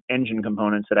aluminum engine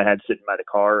components that I had sitting by the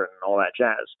car and all that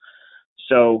jazz.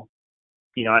 So,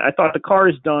 I thought the car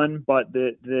is done, but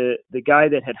the guy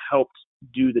that had helped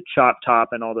do the chop top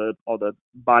and all the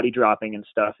body dropping and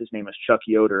stuff, his name was Chuck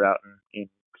Yoder out in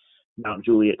Mount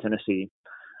Juliet, Tennessee.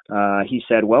 He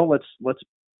said, well, let's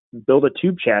build a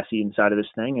tube chassis inside of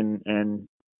this thing and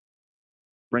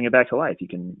bring it back to life.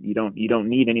 You don't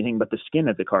need anything but the skin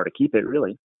of the car to keep it,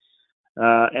 really.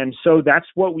 And so that's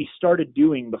what we started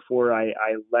doing before I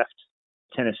left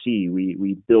Tennessee.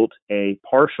 We built a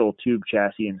partial tube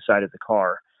chassis inside of the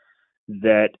car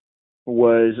that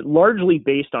was largely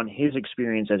based on his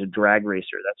experience as a drag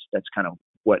racer. That's kind of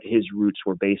what his roots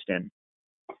were based in.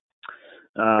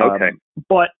 Okay.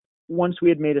 But once we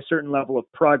had made a certain level of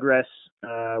progress,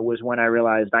 was when I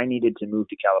realized I needed to move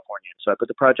to California. So I put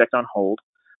the project on hold,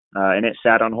 and it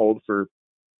sat on hold for,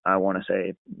 I want to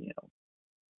say,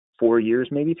 4 years,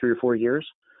 maybe 3 or 4 years.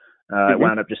 It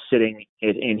wound up just sitting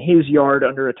in his yard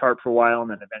under a tarp for a while, and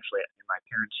then eventually in my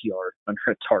parents' yard under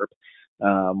a tarp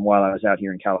while I was out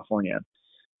here in California.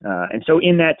 And so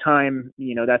in that time,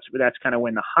 that's kind of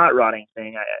when the hot rodding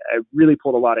thing, I really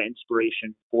pulled a lot of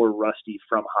inspiration for Rusty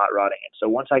from hot rodding. And so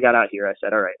once I got out here, I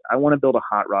said, all right, I want to build a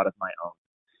hot rod of my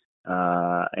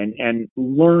own, and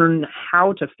learn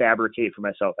how to fabricate for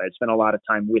myself. I had spent a lot of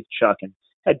time with Chuck and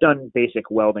had done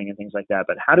basic welding and things like that.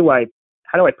 But how do I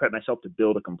prep myself to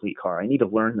build a complete car? I need to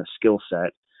learn the skill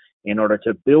set in order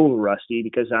to build Rusty,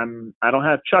 because I don't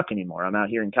have Chuck anymore. I'm out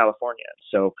here in California.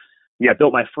 So I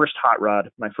built my first hot rod,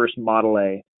 my first Model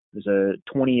A. It was a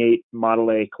 28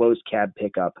 Model A closed cab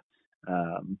pickup.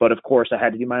 But of course I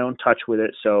had to do my own touch with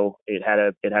it. So it had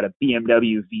a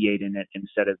BMW V8 in it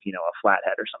instead of, a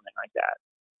flathead or something like that.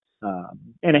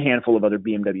 And a handful of other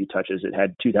BMW touches. It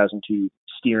had 2002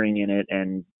 steering in it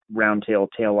and round tail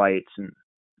taillights and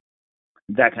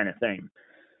that kind of thing.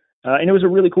 And it was a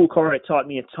really cool car. It taught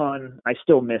me a ton. I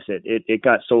still miss it. It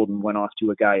got sold and went off to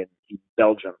a guy in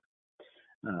Belgium.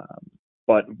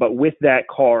 But with that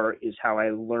car is how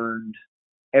I learned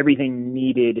everything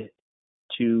needed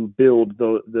to build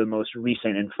the most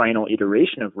recent and final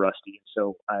iteration of Rusty.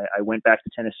 So I went back to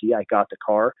Tennessee. I got the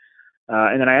car.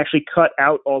 And then I actually cut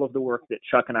out all of the work that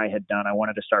Chuck and I had done. I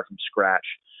wanted to start from scratch.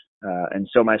 And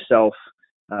so myself,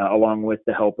 along with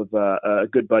the help of a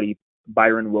good buddy,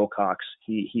 Byron Wilcox,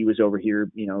 he was over here,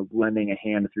 lending a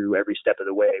hand through every step of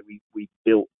the way. We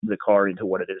built the car into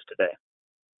what it is today.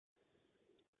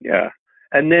 Yeah.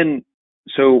 And then,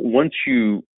 so once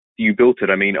you built it,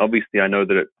 I mean, obviously I know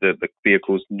that the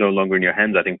vehicle's no longer in your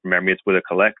hands. I think from memory it's with a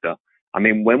collector. I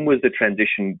mean, when was the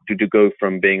transition to go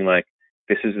from being like,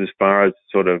 this is as far as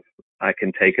sort of I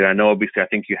can take it? I know obviously I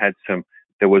think you had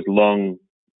there was long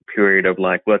period of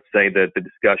like, let's say the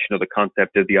discussion or the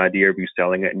concept of the idea of you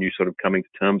selling it and you sort of coming to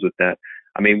terms with that.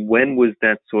 I mean, when was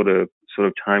that sort of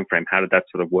time frame? How did that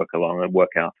sort of work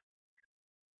out?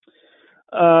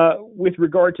 With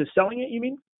regard to selling it, you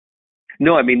mean?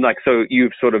 No, I mean, like, so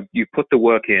you've put the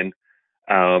work in,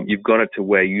 you've got it to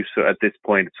where you, so at this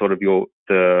point, sort of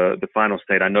the final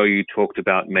state. I know you talked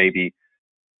about maybe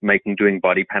doing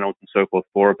body panels and so forth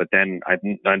for it, but then I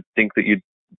think that you'd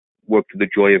work to the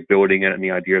joy of building it and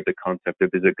the idea of the concept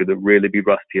of, could it really be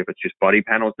Rusty if it's just body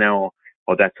panels now,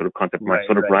 or that sort of concept? Am I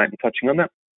sort of right in touching on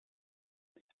that?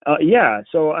 Yeah.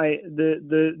 So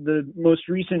the most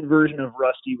recent version of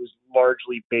Rusty was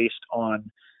largely based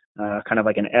on kind of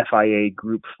like an FIA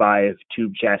Group 5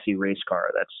 tube chassis race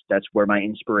car. That's where my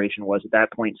inspiration was at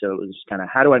that point. So it was kind of,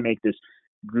 how do I make this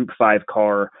Group 5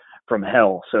 car from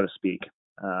hell, so to speak?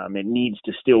 It needs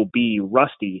to still be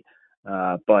Rusty,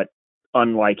 but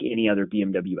unlike any other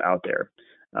BMW out there.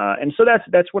 And so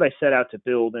that's what I set out to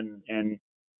build, and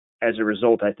as a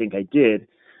result, I think I did.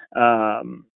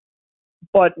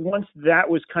 But once that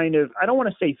was kind of, I don't want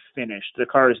to say finished, the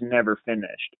car is never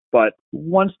finished, but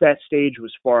once that stage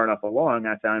was far enough along,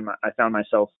 I found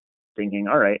myself thinking,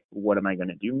 all right, what am I going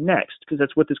to do next? Because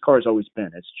that's what this car has always been.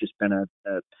 It's just been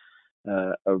a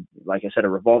like I said, a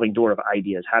revolving door of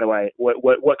ideas.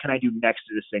 What can I do next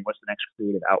to this thing? What's the next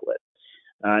creative outlet?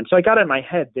 And so I got in my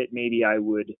head that maybe I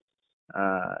would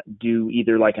do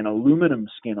either like an aluminum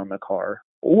skin on the car,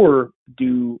 or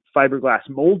do fiberglass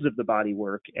molds of the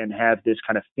bodywork and have this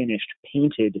kind of finished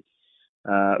painted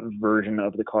version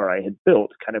of the car I had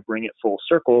built, kind of bring it full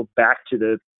circle back to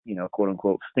the, quote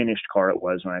unquote, finished car it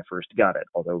was when I first got it,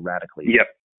 although radically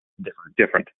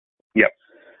different. Yep.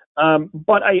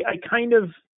 But I kind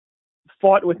of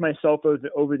fought with myself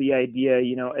over the idea,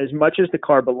 as much as the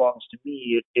car belongs to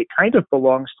me, it kind of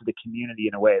belongs to the community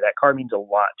in a way. That car means a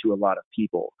lot to a lot of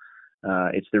people.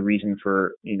 It's the reason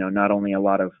for, not only a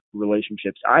lot of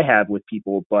relationships I have with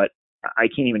people, but I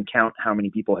can't even count how many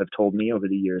people have told me over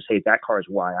the years, hey, that car is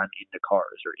why I'm into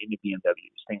cars or into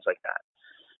BMWs, things like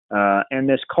that. And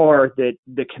this car that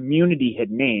the community had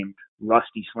named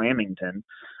Rusty Slamington,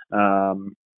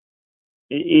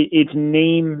 its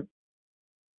name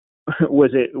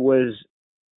was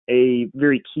a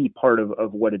very key part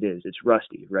of what it is. It's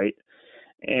Rusty, right?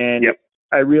 And yep.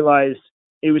 I realized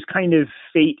it was kind of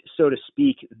fate, so to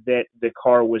speak, that the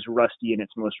car was rusty in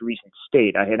its most recent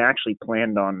state. I had actually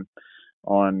planned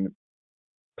on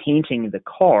painting the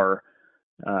car,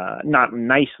 not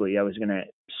nicely. I was going to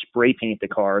spray paint the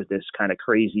car this kind of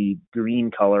crazy green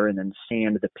color and then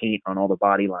sand the paint on all the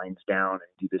body lines down and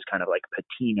do this kind of like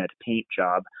patinaed paint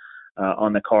job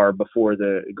on the car before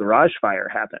the garage fire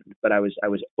happened. But I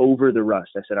was over the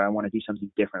rust. I said, I want to do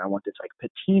something different. I want this like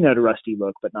patinaed rusty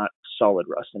look, but not solid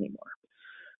rust anymore.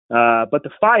 But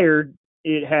the fire,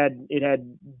 it had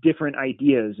different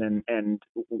ideas, and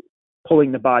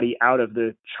pulling the body out of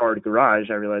the charred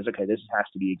garage, I realized, okay, this has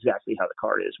to be exactly how the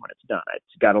car is when it's done.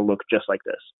 It's got to look just like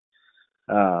this.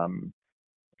 I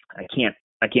can't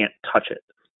touch it.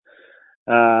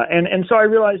 And so I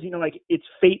realized, like it's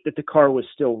fate that the car was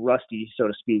still rusty, so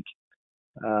to speak.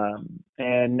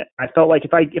 And I felt like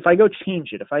if I go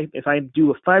change it, if I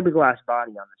do a fiberglass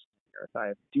body on this, or if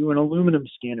I do an aluminum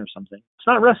skin or something, it's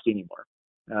not rusty anymore.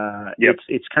 Yep.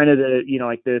 It's kind of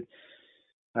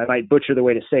I might butcher the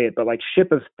way to say it, but like Ship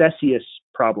of Theseus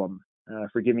problem.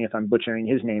 Forgive me if I'm butchering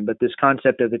his name, but this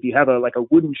concept of if you have a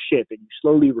wooden ship and you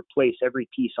slowly replace every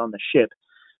piece on the ship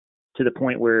to the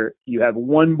point where you have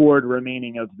one board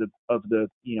remaining of the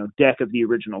deck of the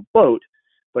original boat,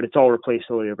 but it's all replaced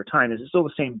slowly over time. Is it still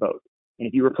the same boat? And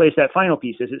if you replace that final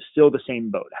piece, is it still the same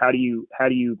boat? How do you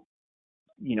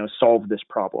solve this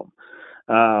problem?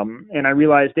 And I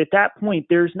realized at that point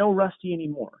there's no rusty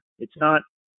anymore. It's not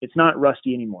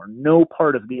rusty anymore. No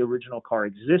part of the original car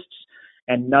exists,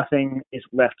 and nothing is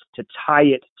left to tie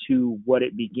it to what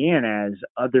it began as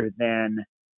other than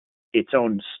its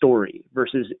own story.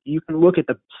 Versus you can look at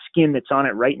the skin that's on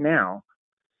it right now,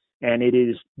 and it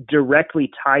is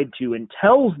directly tied to and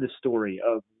tells the story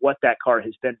of what that car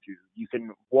has been through. You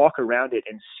can walk around it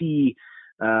and see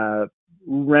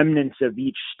remnants of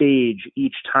each stage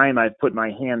each time I've put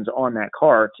my hands on that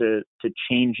car to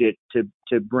change it,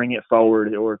 to bring it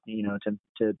forward, or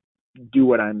to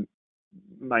do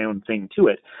my own thing to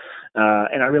it.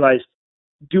 And I realized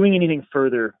doing anything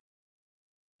further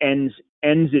ends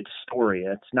its story.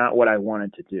 That's not what I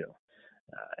wanted to do.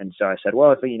 And so I said,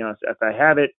 well, if I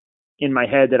have it in my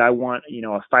head that I want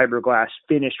a fiberglass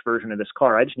finished version of this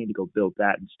car, I just need to go build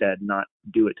that instead, not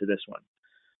do it to this one.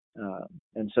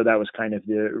 And so that was kind of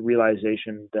the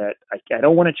realization that I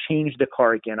don't want to change the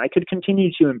car again. I could continue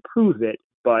to improve it,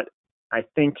 but I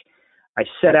think I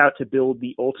set out to build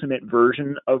the ultimate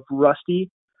version of Rusty,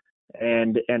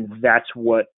 and that's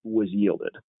what was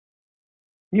yielded.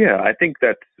 Yeah, I think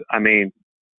that's a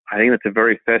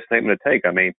very fair statement to take.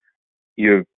 I mean,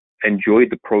 you've enjoyed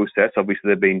the process. Obviously,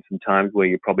 there have been some times where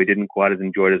you probably didn't quite as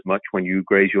enjoy it as much when you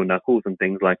graze your knuckles and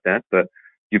things like that, but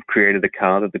you've created a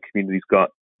car that the community's got,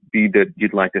 that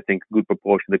you'd like to think a good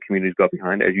proportion of the community's got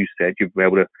behind. As you said, you've been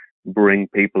able to bring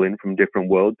people in from different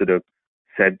worlds that have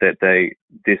said that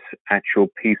this actual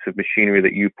piece of machinery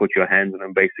that you put your hands on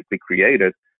and basically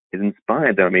created is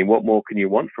inspired them. I mean, what more can you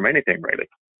want from anything, really?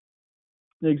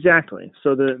 Exactly.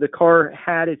 So the car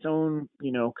had its own,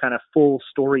 kind of full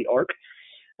story arc.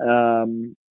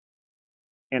 And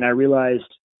I realized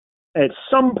at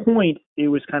some point it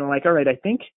was kind of like, all right, I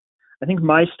think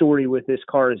my story with this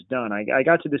car is done. I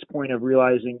got to this point of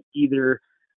realizing either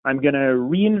I'm going to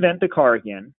reinvent the car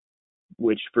again,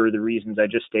 which for the reasons I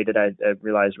just stated, I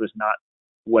realized was not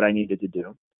what I needed to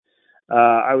do.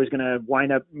 I was going to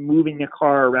wind up moving the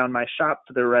car around my shop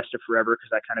for the rest of forever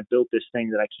because I kind of built this thing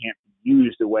that I can't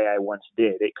use the way I once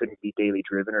did. It couldn't be daily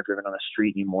driven or driven on the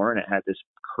street anymore, and it had this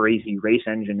crazy race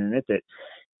engine in it that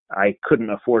I couldn't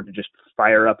afford to just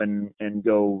fire up and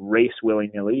go race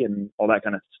willy-nilly and all that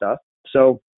kind of stuff.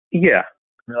 So yeah,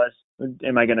 I realized,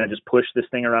 am I going to just push this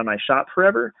thing around my shop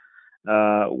forever?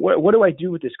 What do I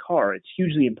do with this car? It's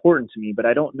hugely important to me, but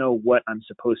I don't know what I'm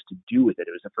supposed to do with it.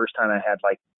 It was the first time I had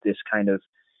like this kind of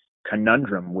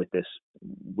conundrum with this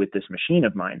machine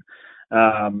of mine.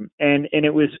 And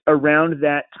it was around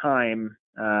that time,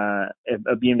 a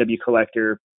BMW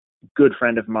collector, good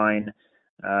friend of mine,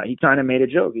 he kind of made a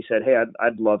joke. He said, "Hey,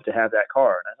 I'd love to have that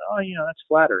car." And I thought, that's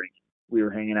flattering. we were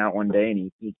hanging out one day,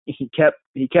 and he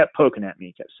kept poking at me.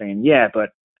 He kept saying, "Yeah, but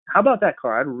how about that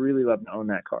car? I'd really love to own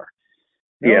that car."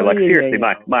 Yeah, No, like seriously, yeah,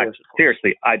 Mike, of course.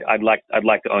 seriously, I'd like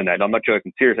to own that. I'm not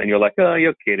joking. Seriously, and you're like, oh,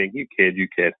 you're kidding, you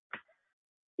kid.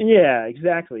 Yeah,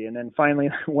 exactly. And then finally,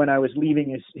 when I was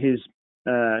leaving his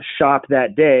shop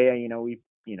that day, we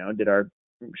did our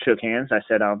shook hands. I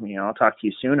said, I'll talk to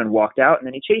you soon, and walked out. And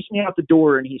then he chased me out the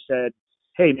door, and he said,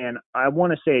 "Hey, man, I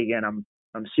want to say again, I'm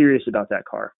serious about that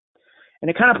car." And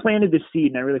it kind of planted this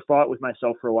seed, and I really fought with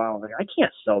myself for a while. Like, I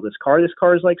can't sell this car. This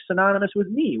car is like synonymous with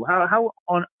me. How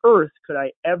on earth could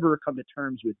I ever come to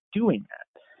terms with doing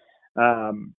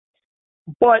that?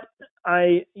 But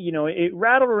it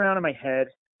rattled around in my head,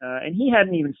 and he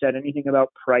hadn't even said anything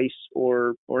about price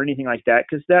or anything like that,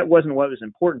 because that wasn't what was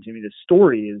important to me. The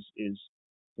story is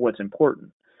what's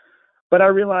important. But I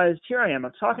realized, here I am.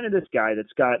 I'm talking to this guy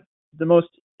that's got the most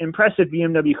impressive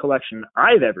BMW collection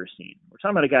I've ever seen. We're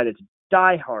talking about a guy that's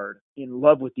diehard in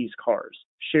love with these cars,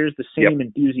 shares the same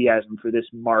enthusiasm for this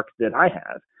mark that I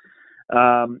have,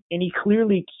 and he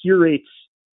clearly curates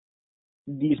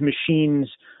these machines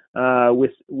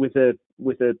with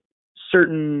a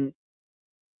certain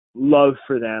love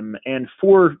for them and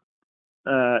for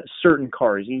certain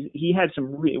cars. He had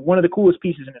one of the coolest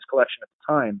pieces in his collection at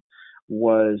the time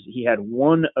was he had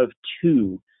one of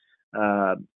two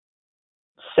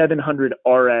 700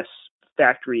 RS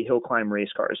factory hill climb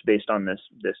race cars based on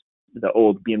the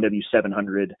old BMW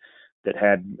 700 that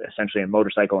had essentially a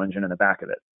motorcycle engine in the back of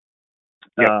it.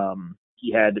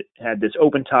 He had this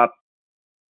open top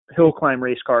hill climb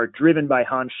race car driven by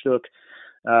Hans Stuck.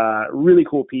 Really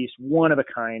cool piece, one of a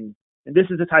kind. And this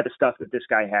is the type of stuff that this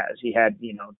guy has. He had,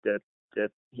 he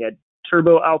had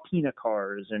turbo Alpina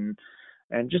cars and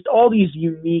just all these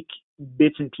unique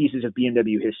bits and pieces of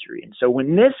BMW history. And so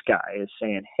when this guy is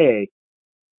saying, "Hey,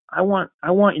 I want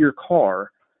your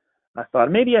car," I thought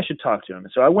maybe I should talk to him.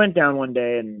 So I went down one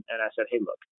day and I said, "Hey,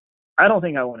 look, I don't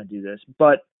think I want to do this,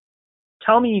 but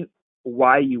tell me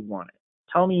why you want it.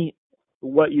 Tell me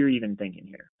what you're even thinking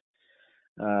here."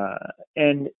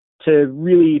 And to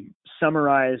really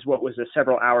summarize what was a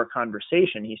several-hour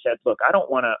conversation, he said, "Look, I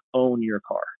don't want to own your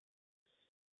car.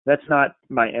 That's not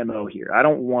my MO here. I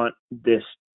don't want this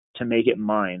to make it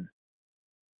mine.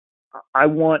 I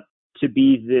want to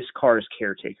be this car's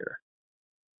caretaker.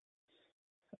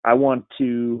 I want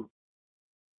to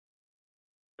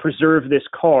preserve this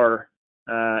car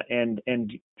and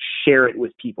share it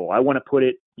with people. I want to put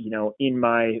it, in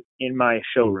my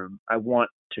showroom. I want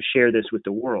to share this with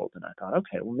the world." And I thought,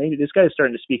 okay, well, maybe this guy is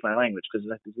starting to speak my language, because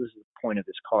this is the point of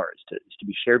this car is to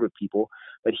be shared with people.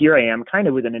 But here I am, kind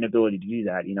of with an inability to do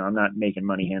that. I'm not making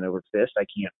money hand over fist. I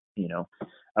can't,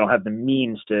 I don't have the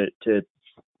means to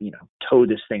tow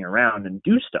this thing around and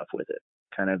do stuff with it.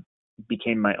 Kind of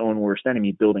became my own worst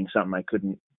enemy, building something I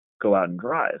couldn't go out and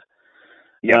drive.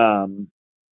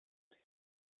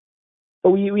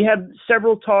 But we had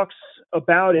several talks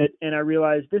about it, and I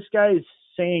realized this guy is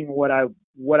saying what I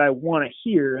want to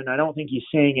hear, and I don't think he's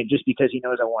saying it just because he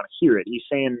knows I want to hear it. He's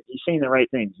saying the right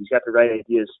things. He's got the right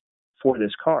ideas for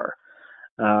this car.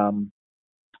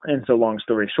 And so, long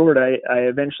story short, I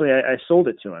eventually sold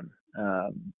it to him.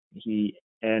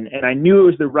 And I knew it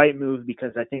was the right move,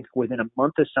 because I think within a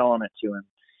month of selling it to him,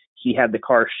 he had the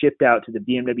car shipped out to the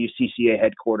BMW CCA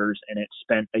headquarters, and it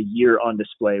spent a year on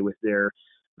display with their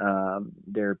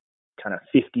kind of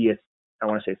 50th, I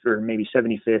want to say, or maybe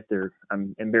 75th, or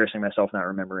I'm embarrassing myself not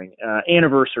remembering,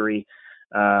 anniversary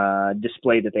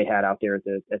display that they had out there at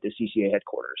the CCA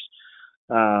headquarters.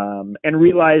 And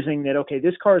realizing that, okay,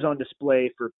 this car is on display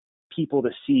for people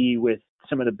to see with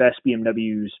some of the best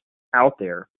BMWs out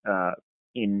there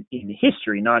in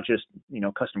history, not just,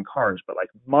 custom cars, but like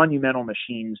monumental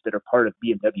machines that are part of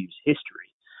BMW's history,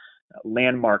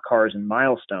 landmark cars and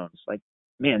milestones. Like,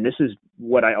 man, this is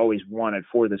what I always wanted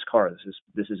for this car.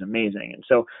 This is amazing. And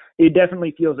so it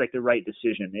definitely feels like the right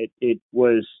decision. It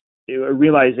was a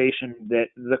realization that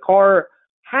the car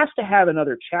has to have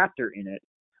another chapter in it,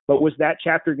 but was that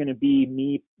chapter going to be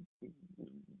me,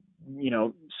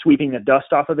 sweeping the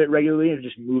dust off of it regularly and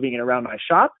just moving it around my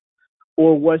shop?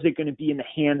 Or was it going to be in the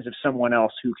hands of someone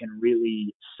else who can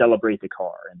really celebrate the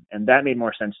car? And that made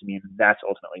more sense to me, and that's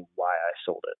ultimately why I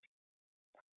sold it.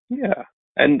 Yeah.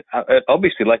 And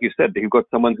obviously, like you said, you've got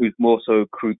someone who's more so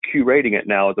curating it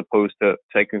now, as opposed to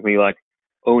technically like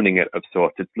owning it of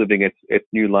sorts. It's living its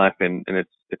new life in its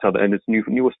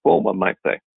newest form, one might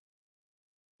say.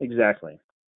 Exactly.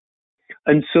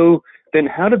 And so then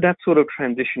how did that sort of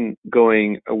transition,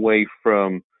 going away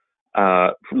from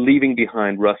leaving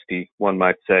behind Rusty, one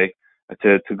might say,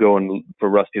 to go and for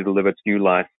Rusty to live its new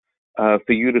life,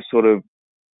 for you to sort of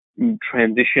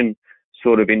transition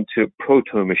sort of into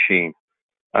proto machine,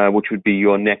 which would be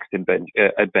your next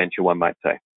adventure, one might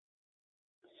say?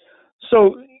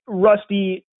 So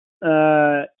Rusty,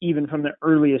 even from the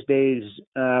earliest days,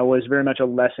 was very much a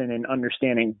lesson in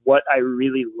understanding what I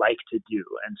really like to do.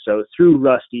 And so through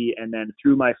Rusty, and then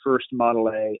through my first Model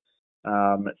A,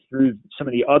 through some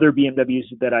of the other BMWs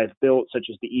that I've built, such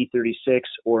as the E36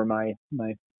 or my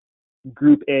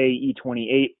Group A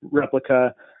E28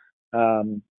 replica,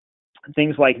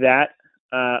 things like that,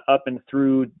 up and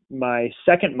through my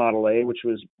second Model A, which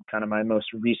was kind of my most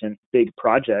recent big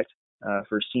project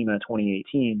for SEMA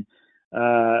 2018.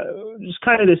 Just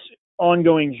kind of this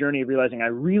ongoing journey of realizing I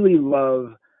really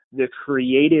love the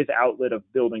creative outlet of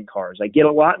building cars. I get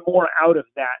a lot more out of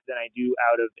that than I do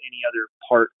out of any other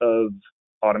part of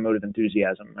automotive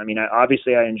enthusiasm. I mean,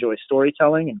 obviously I enjoy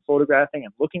storytelling and photographing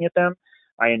and looking at them.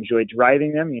 I enjoy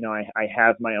driving them. You know, I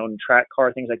have my own track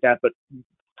car, things like that. But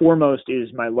foremost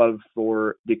is my love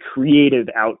for the creative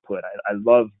output. I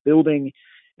love building,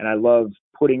 and I love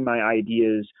putting my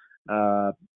ideas,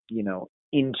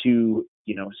 into,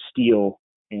 steel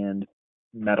and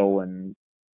metal and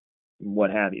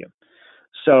what have you.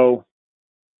 So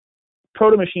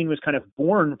Proto Machine was kind of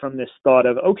born from this thought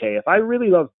of, okay, if I really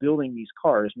love building these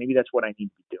cars, maybe that's what I need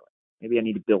to be doing. Maybe I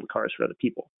need to build cars for other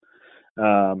people.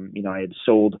 I had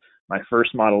sold my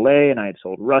first Model A, and I had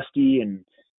sold Rusty, and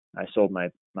I sold my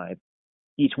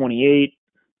E28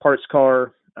 parts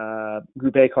car,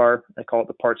 Group A car. I call it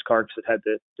the parts car because it had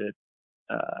the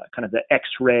kind of the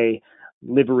X-ray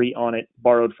livery on it,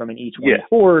 borrowed from an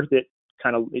E24 that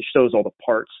kind of, it shows all the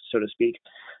parts, so to speak.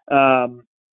 And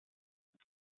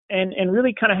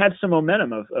really kind of had some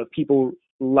momentum of people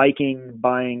liking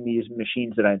buying these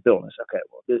machines that I built. And I said, okay,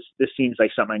 well, this seems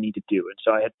like something I need to do. And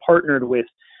so I had partnered with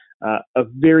a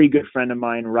very good friend of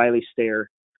mine, Riley Stair,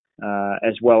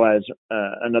 as well as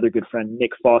another good friend,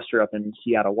 Nick Foster, up in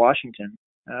Seattle, Washington.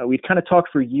 We'd kind of talked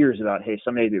for years about, hey,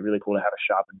 someday it'd be really cool to have a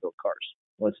shop and build cars.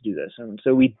 Let's do this. And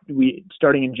so we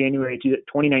starting in January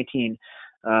 2019,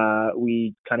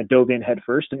 we kind of dove in head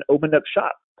first and opened up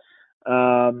shop.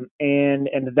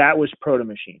 And that was Proto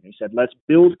Machine. We said, let's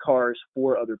build cars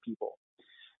for other people,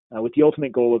 with the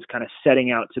ultimate goal of kind of setting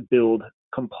out to build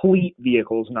complete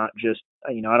vehicles, not just,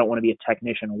 I don't want to be a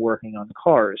technician working on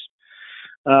cars.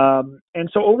 And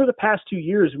so over the past 2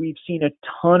 years, we've seen a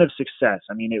ton of success.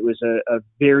 I mean, it was a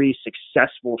very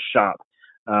successful shop.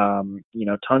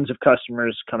 Tons of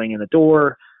customers coming in the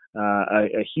door,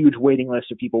 a huge waiting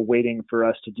list of people waiting for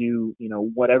us to do,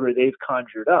 whatever they've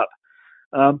conjured up.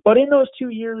 But in those 2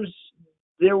 years,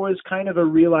 there was kind of a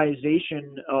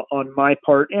realization on my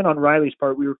part and on Riley's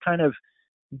part. We were kind of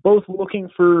both looking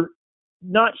for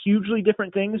not hugely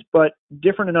different things, but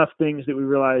different enough things that we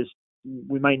realized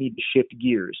we might need to shift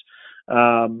gears.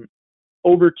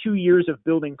 Over 2 years of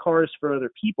building cars for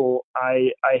other people,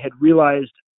 I had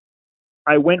realized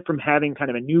I went from having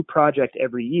kind of a new project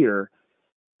every year,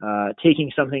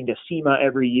 taking something to SEMA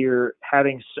every year,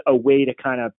 having a way to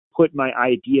kind of put my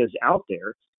ideas out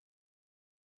there,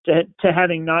 to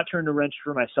having not turned a wrench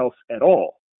for myself at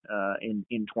all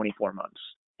in 24 months.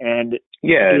 And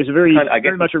it was very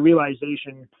much a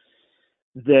realization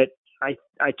that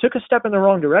I took a step in the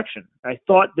wrong direction. I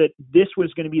thought that this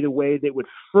was going to be the way that would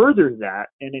further that.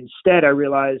 And instead I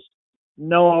realized,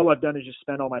 no, all I've done is just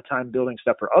spend all my time building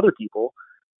stuff for other people.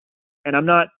 And I'm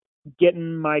not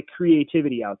getting my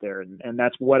creativity out there. And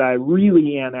that's what I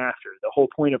really am after. The whole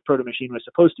point of Proto Machine was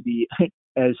supposed to be,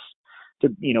 as to,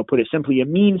 put it simply, a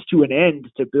means to an end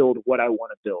to build what I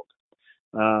want to build.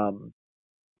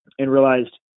 And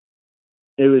realized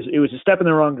it was a step in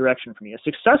the wrong direction for me, a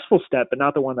successful step, but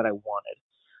not the one that I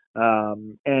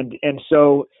wanted. And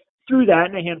so through that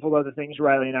and a handful of other things,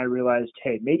 Riley and I realized,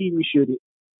 hey, maybe we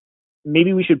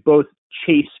should both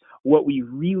chase what we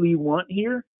really want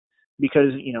here,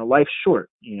 because, life's short.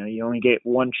 You only get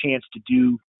one chance to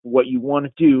do what you want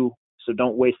to do. So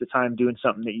don't waste the time doing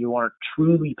something that you aren't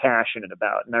truly passionate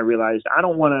about. And I realized I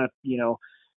don't want to,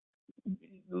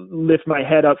 lift my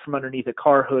head up from underneath a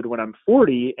car hood when I'm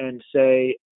 40 and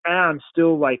say, I'm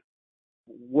still like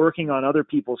working on other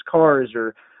people's cars,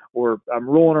 or I'm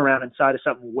rolling around inside of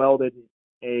something welded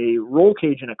a roll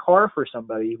cage in a car for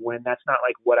somebody, when that's not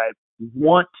like what I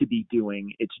want to be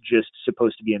doing. It's just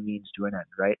supposed to be a means to an end,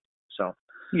 right? So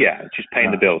just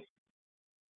paying the bills.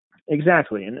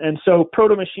 Exactly. And so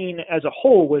Proto Machine as a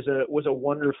whole was a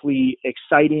wonderfully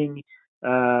exciting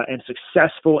and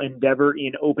successful endeavor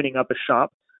in opening up a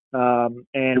shop.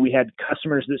 And we had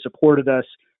customers that supported us.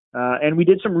 And we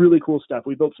did some really cool stuff.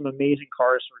 We built some amazing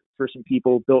cars for some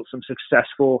people, built some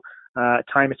successful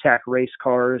time attack race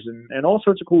cars, and all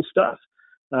sorts of cool stuff.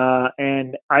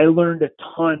 And I learned a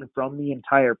ton from the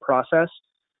entire process,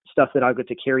 stuff that I'll get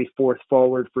to carry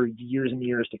forward for years and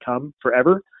years to come,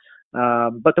 forever.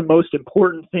 But the most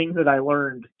important thing that I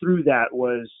learned through that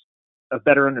was a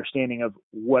better understanding of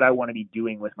what I want to be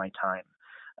doing with my time.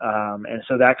 And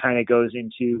so that kind of goes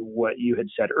into what you had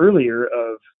said earlier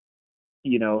of,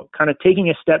 kind of taking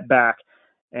a step back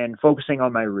and focusing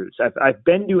on my roots. I've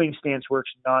been doing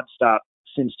StanceWorks nonstop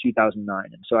since 2009.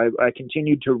 And so I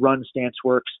continued to run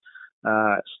StanceWorks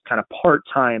kind of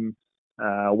part-time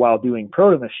while doing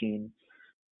Proto Machine,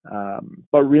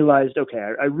 but realized,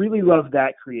 okay, I really love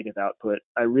that creative output.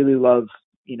 I really love,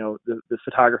 the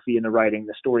photography and the writing,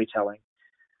 the storytelling.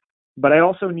 But I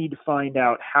also need to find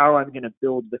out how I'm going to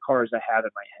build the cars I have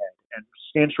in my head. And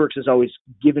StanceWorks has always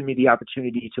given me the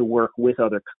opportunity to work with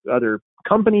other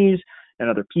companies and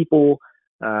other people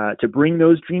to bring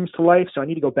those dreams to life. So I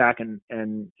need to go back and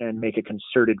make a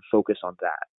concerted focus on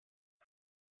that.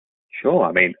 Sure.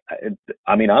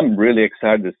 I mean, I'm really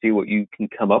excited to see what you can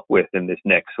come up with in this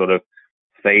next sort of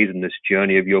phase in this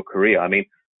journey of your career. I mean,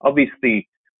 obviously,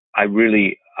 I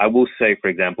will say, for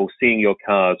example, seeing your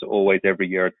cars always every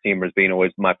year at SEMA has been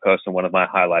always one of my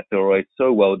highlights. They're always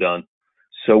so well done,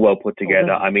 so well put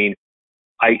together. Okay. I mean,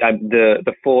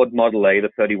 the Ford Model A, the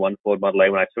 31 Ford Model A,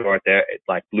 when I saw it there, it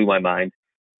like blew my mind.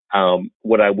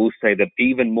 What I will say that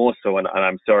even more so, and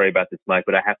I'm sorry about this, Mike,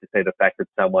 but I have to say the fact that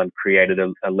someone created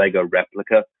a Lego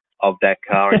replica of that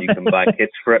car and you can buy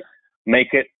kits for it,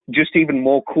 make it just even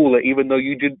more cooler, even though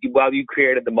while you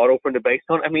created the model from the base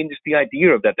on. I mean, just the idea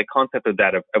of that, the concept of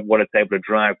that, of what it's able to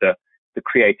drive, the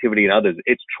creativity in others,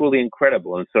 it's truly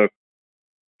incredible. And so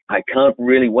I can't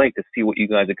really wait to see what you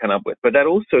guys are coming up with. But that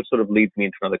also sort of leads me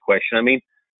into another question. I mean,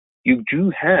 you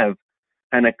do have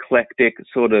an eclectic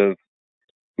sort of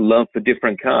love for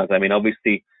different cars. I mean,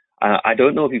 obviously, I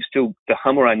don't know if the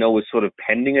Hummer I know was sort of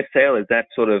pending a sale. Is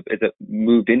it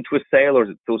moved into a sale, or is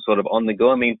it still sort of on the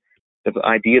go? I mean, the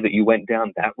idea that you went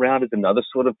down that route is another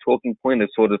sort of talking point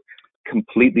that's sort of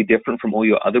completely different from all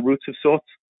your other routes of sorts.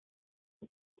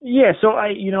 Yeah, so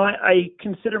I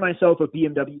consider myself a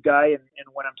BMW guy, and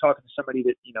when I'm talking to somebody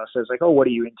that says like, "Oh, what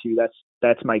are you into?"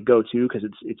 That's my go-to because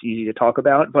it's easy to talk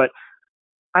about. But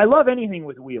I love anything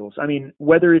with wheels. I mean,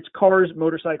 whether it's cars,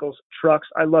 motorcycles, trucks.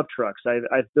 I love trucks.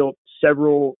 I've built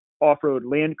several off-road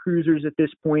Land Cruisers at this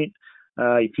point.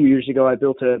 A few years ago, I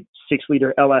built a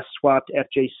 6-liter LS swapped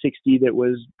FJ60 that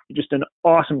was just an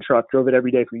awesome truck. Drove it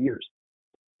every day for years.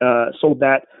 Sold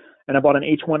that, and I bought an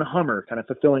H1 Hummer, kind of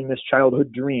fulfilling this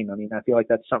childhood dream. I mean, I feel like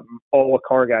that's something all the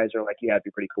car guys are like, yeah, it'd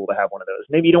be pretty cool to have one of those.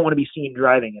 Maybe you don't want to be seen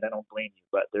driving it. I don't blame you,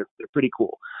 but they're pretty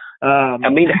cool. I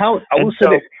mean, how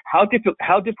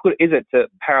difficult is it to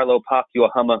parallel park your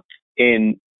Hummer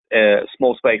in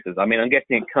small spaces? I mean, I'm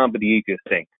guessing it can't be the easiest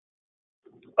thing.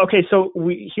 Okay, so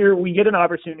we get an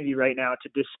opportunity right now to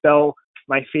dispel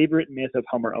my favorite myth of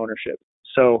Hummer ownership.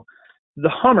 So the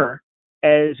Hummer,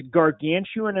 as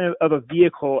gargantuan of a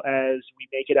vehicle as we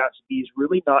make it out to be, is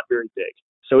really not very big.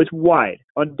 So it's wide,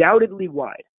 undoubtedly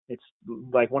wide. It's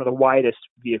like one of the widest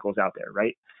vehicles out there,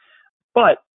 right?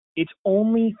 But it's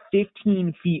only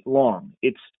 15 feet long.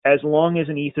 It's as long as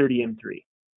an E30 M3.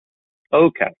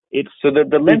 Okay. So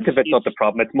the length of it's not the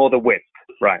problem. It's more the width,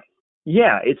 right?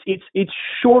 Yeah, it's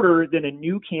shorter than a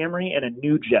new Camry and a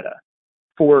new Jetta,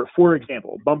 for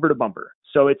example, bumper to bumper.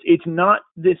 So it's not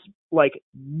this like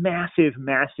massive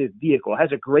vehicle. It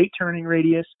has a great turning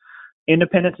radius,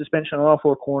 independent suspension on all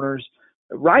four corners.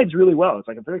 It rides really well. It's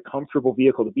like a very comfortable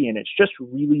vehicle to be in. It's just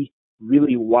really,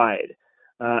 really wide.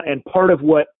 And part of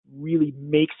what really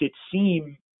makes it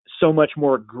seem so much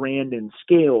more grand in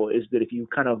scale is that if you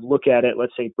kind of look at it,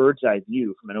 let's say bird's eye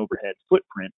view from an overhead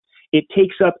footprint, it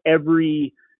takes up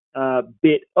every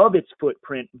bit of its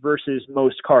footprint versus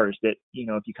most cars that,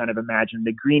 if you kind of imagine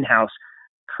the greenhouse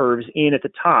curves in at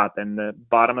the top and the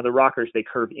bottom of the rockers, they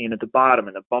curve in at the bottom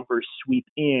and the bumpers sweep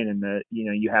in and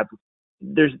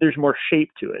there's more shape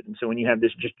to it. And so when you have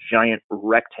this just giant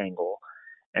rectangle,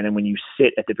 and then when you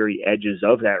sit at the very edges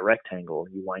of that rectangle,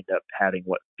 you wind up having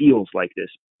what feels like this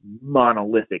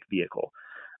monolithic vehicle.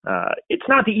 It's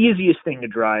not the easiest thing to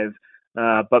drive,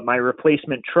 but my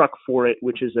replacement truck for it,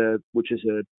 which is a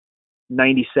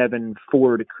 97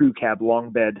 Ford crew cab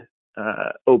long bed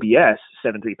OBS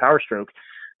 7.3 Power Stroke,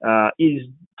 is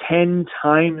 10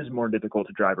 times more difficult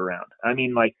to drive around. I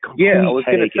mean, like, yeah, I was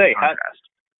going to say,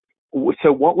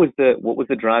 so what was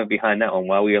the drive behind that one?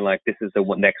 Why were you like, this is the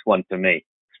next one for me?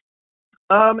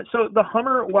 So the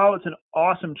Hummer, while it's an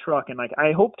awesome truck, and like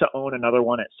I hope to own another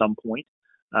one at some point,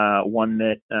 one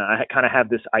that I kind of have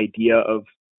this idea of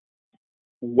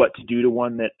what to do to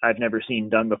one that I've never seen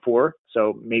done before.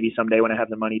 So maybe someday when I have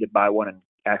the money to buy one and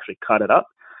actually cut it up.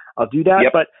 I'll do that.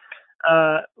 Yep. But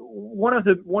one of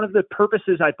the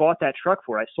purposes I bought that truck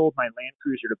for, I sold my Land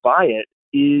Cruiser to buy it,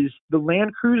 is the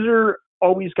Land Cruiser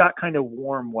always got kind of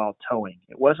warm while towing.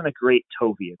 It wasn't a great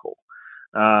tow vehicle.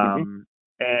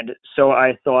 And so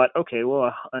I thought, okay,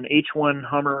 well, an H1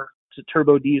 Hummer, it's a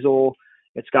turbo diesel.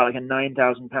 It's got like a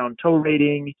 9,000 pound tow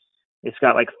rating. It's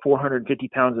got like 450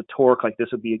 pounds of torque. Like this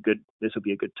would be a good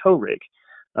tow rig.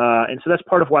 And so that's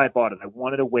part of why I bought it. I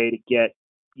wanted a way to get,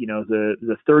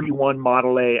 the 31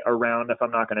 Model A around if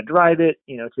I'm not going to drive it,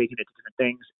 taking it to different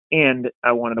things. And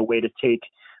I wanted a way to take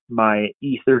my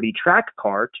E30 track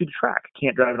car to the track.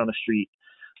 Can't drive it on the street.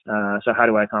 So how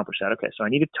do I accomplish that? Okay, so I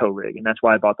need a tow rig, and that's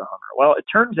why I bought the Hummer. Well, it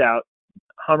turns out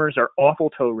Hummers are awful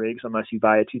tow rigs unless you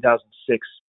buy a 2006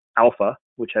 Alpha,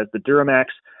 which has the Duramax,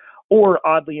 or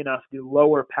oddly enough, the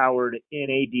lower powered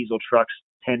NA diesel trucks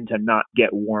tend to not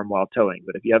get warm while towing.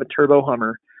 But if you have a turbo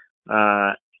Hummer,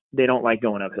 they don't like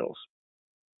going up hills.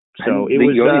 So you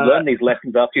only learn these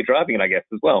lessons after you're driving it, I guess,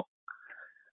 as well.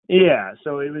 Yeah,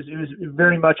 so it was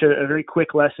very much a very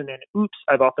quick lesson. And oops,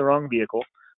 I bought the wrong vehicle.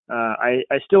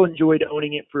 I still enjoyed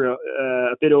owning it for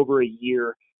a bit over a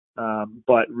year,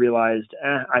 but realized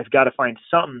I've got to find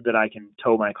something that I can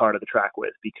tow my car to the track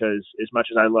with, because as much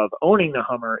as I love owning the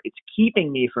Hummer, it's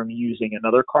keeping me from using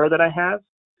another car that I have,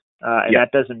 and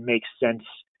that doesn't make sense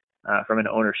from an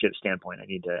ownership standpoint. I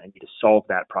need to solve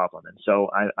that problem, and so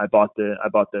I bought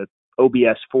the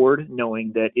OBS Ford,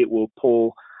 knowing that it will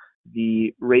pull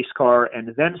the race car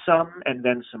and then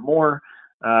some more.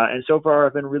 And so far,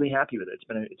 I've been really happy with it.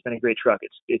 It's been a great truck.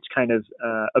 It's kind of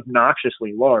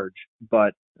obnoxiously large,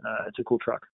 but it's a cool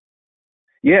truck.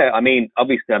 Yeah, I mean,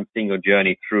 obviously, I'm seeing your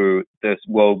journey through this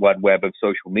world wide web of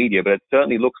social media, but it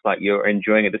certainly looks like you're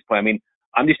enjoying it at this point. I mean,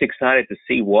 I'm just excited to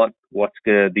see what's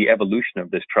the evolution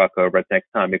of this truck over at next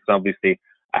time, because obviously,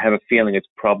 I have a feeling it's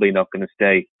probably not going to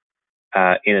stay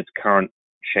in its current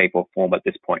shape or form at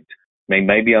this point. I mean,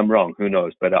 maybe I'm wrong. Who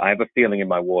knows? But I have a feeling in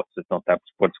my warts it's not that's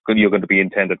what's good. You're going to be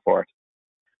intended for it.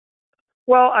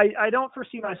 Well, I don't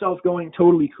foresee myself going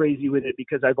totally crazy with it,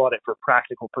 because I bought it for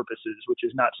practical purposes, which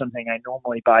is not something I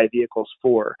normally buy vehicles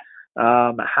for.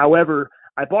 However,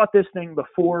 I bought this thing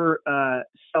before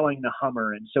selling the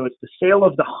Hummer, and so it's the sale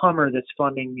of the Hummer that's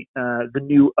funding the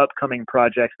new upcoming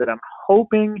projects that I'm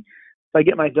hoping, if I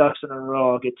get my ducks in a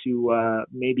row, I'll get to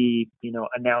maybe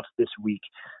announce this week.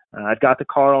 I've got the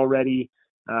car already,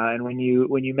 and when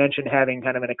you mentioned having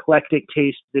kind of an eclectic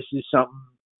taste, this is something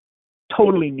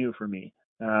totally new for me.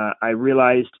 I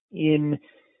realized in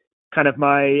kind of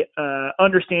my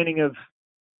understanding of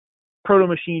Proto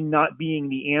Machine not being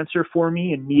the answer for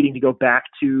me, and needing to go back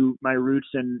to my roots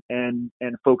and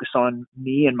focus on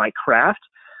me and my craft,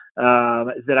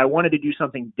 that I wanted to do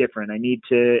something different. I need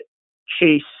to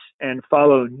chase and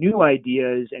follow new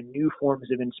ideas and new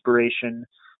forms of inspiration,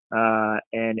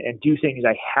 and do things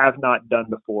I have not done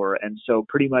before. And so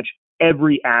pretty much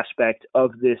every aspect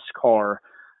of this car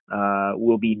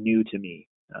will be new to me.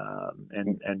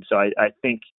 And so I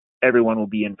think everyone will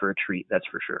be in for a treat, that's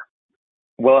for sure.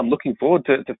 Well, I'm looking forward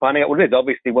to finding out what it is.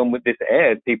 Obviously, when this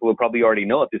airs, people will probably already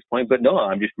know at this point, but no,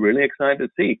 I'm just really excited to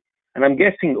see. And I'm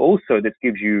guessing also this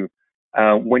gives you,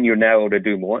 when you're now able to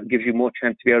do more, it gives you more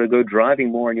chance to be able to go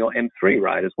driving more in your M3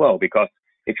 ride as well, because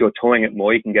if you're towing it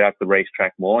more, you can get out to the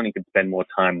racetrack more, and you can spend more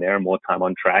time there, more time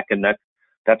on track, and that's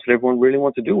what everyone really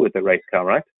wants to do with a race car,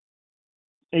 right?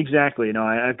 Exactly.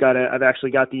 I got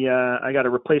to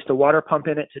replace the water pump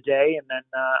in it today, and then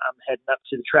I'm heading up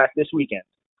to the track this weekend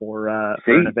for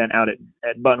an event out at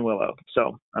Buttonwillow.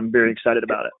 So I'm very excited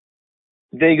about it.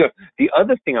 There you go. The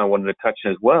other thing I wanted to touch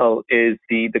on as well is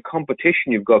the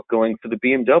competition you've got going for the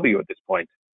BMW at this point.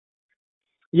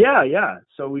 Yeah.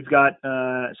 So we've got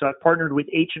so I've partnered with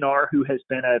H&R, who has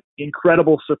been an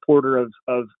incredible supporter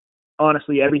of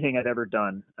honestly everything I've ever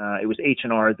done. It was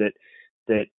H&R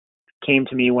that came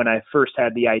to me when I first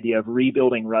had the idea of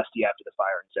rebuilding Rusty after the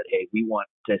fire, and said, "Hey, we want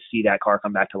to see that car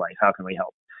come back to life. How can we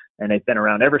help?" And they've been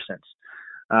around ever since.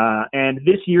 And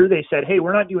this year they said, "Hey,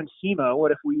 we're not doing SEMA.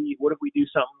 What if we do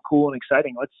something cool and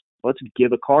exciting? Let's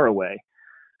give a car away."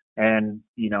 And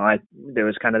there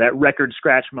was kind of that record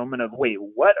scratch moment of, wait,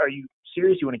 what? Are you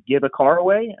serious? You want to give a car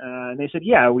away? And they said,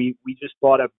 yeah, we just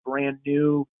bought a brand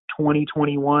new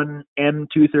 2021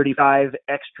 M235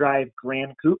 X-Drive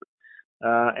Grand Coupe.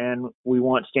 And we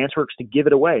want Stanceworks to give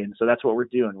it away. And so that's what we're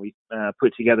doing. We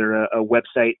put together a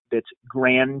website that's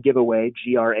Gran Giveaway,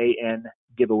 GRAN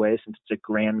Giveaway, since it's a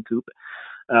Grand Coupe.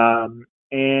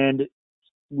 And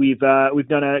we've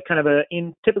done a kind of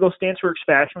in typical Stanceworks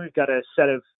fashion. We've got a set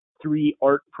of 3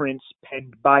 art prints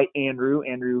penned by Andrew.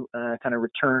 Andrew kind of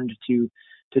returned to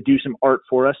do some art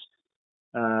for us.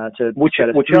 Which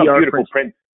are beautiful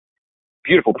prints.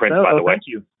 Beautiful prints, by the way. Thank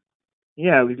you.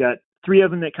 Yeah, we've got 3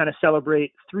 of them that kind of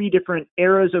celebrate 3 different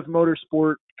eras of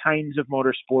motorsport, kinds of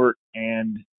motorsport,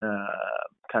 and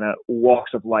kind of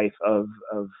walks of life of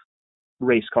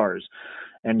race cars.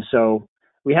 And so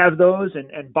we have those,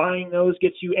 and buying those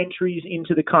gets you entries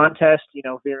into the contest,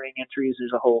 varying entries.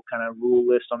 There's a whole kind of rule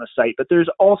list on the site, but there's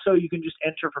also, you can just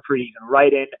enter for free. You can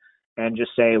write in and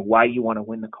just say why you want to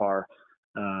win the car.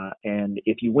 And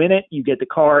if you win it, you get the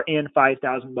car and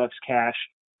 $5,000 cash.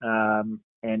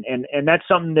 And that's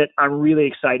something that I'm really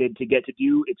excited to get to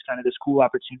do. It's kind of this cool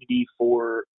opportunity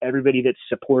for everybody that's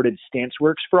supported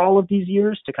StanceWorks for all of these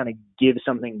years to kind of give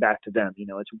something back to them.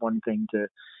 It's one thing to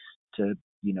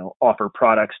offer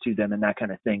products to them and that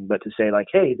kind of thing, but to say like,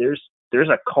 hey, there's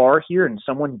a car here and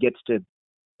someone gets to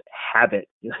have it.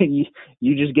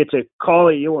 You just get to call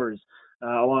it yours,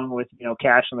 along with,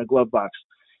 cash in the glove box.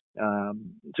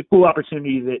 It's a cool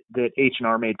opportunity that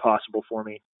H&R made possible for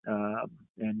me.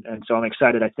 And so I'm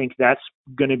excited. I think that's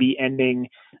going to be ending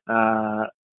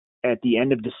at the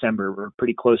end of December. We're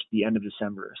pretty close to the end of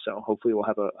December, so hopefully we'll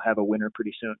have a winner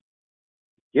pretty soon.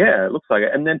 Yeah, it looks like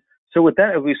it. And then, so with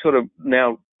that, if we sort of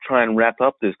now try and wrap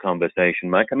up this conversation,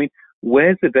 Mike, I mean,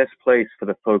 where's the best place for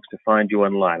the folks to find you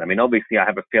online? I mean, obviously, I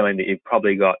have a feeling that you've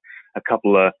probably got a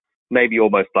couple of, maybe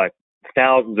almost like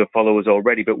thousands of followers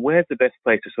already, but where's the best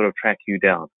place to sort of track you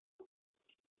down?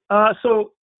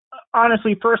 So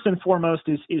honestly, first and foremost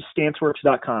is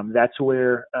stanceworks.com. That's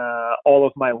where all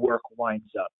of my work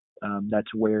winds up.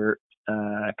 That's where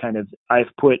kind of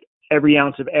I've put every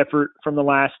ounce of effort from the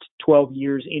last 12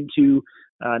 years into,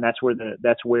 and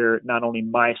that's where not only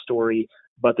my story,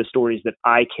 but the stories that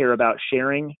I care about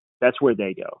sharing, that's where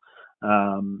they go.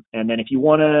 And then if you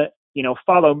want to,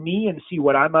 follow me and see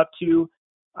what I'm up to,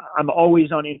 I'm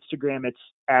always on Instagram. It's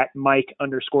at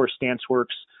Mike_StanceWorks.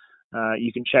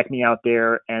 You can check me out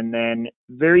there. And then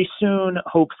very soon,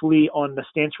 hopefully on the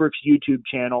StanceWorks YouTube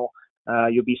channel,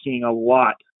 you'll be seeing a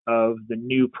lot of the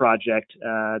new project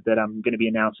that I'm going to be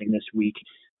announcing this week.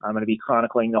 I'm going to be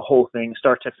chronicling the whole thing,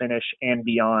 start to finish and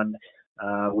beyond,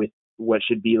 with what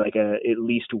should be like at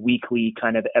least weekly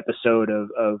kind of episode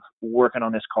of working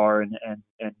on this car and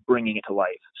bringing it to life.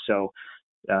 So,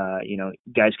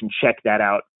 guys can check that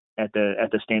out at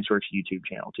the StanceWorks YouTube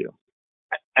channel too.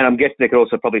 And I'm guessing they could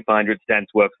also probably find you at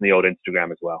StanceWorks on the old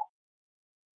Instagram as well.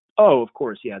 Oh, of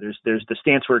course, yeah. There's the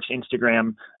StanceWorks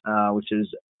Instagram, which is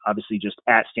obviously just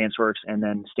at StanceWorks, and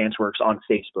then StanceWorks on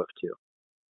Facebook too.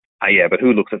 Yeah, but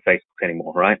who looks at Facebook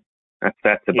anymore, right?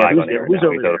 That's the bygone era. Who's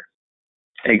over there?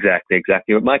 Exactly.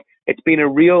 But Mike, it's been a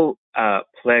real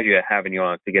pleasure having you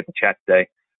on to get the chat today.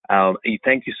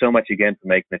 Thank you so much again for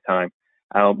making the time.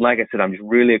 Like I said, I'm just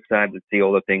really excited to see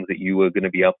all the things that you are going to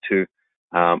be up to,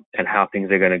 and how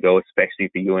things are going to go, especially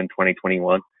for you in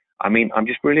 2021. I mean, I'm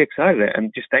just really excited,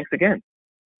 and just thanks again.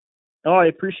 Oh, I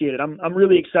appreciate it. I'm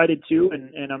really excited too,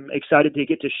 and I'm excited to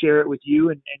get to share it with you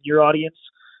and your audience.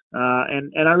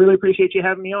 And I really appreciate you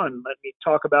having me on. Let me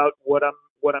talk about what I'm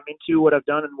into, what I've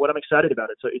done, and what I'm excited about.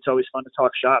 It's always fun to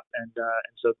talk shop, and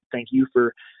so thank you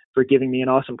for giving me an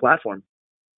awesome platform.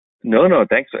 No,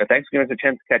 thanks for giving us a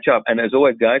chance to catch up. And as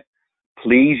always, guys,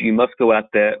 please, you must go out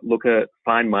there,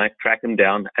 find Mike, track him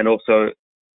down, and also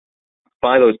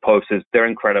buy those posters. They're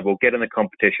incredible. Get in the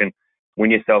competition,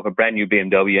 win yourself a brand new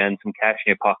BMW and some cash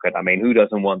in your pocket. I mean, who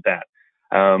doesn't want that?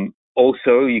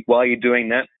 Also, while you're doing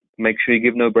that, make sure you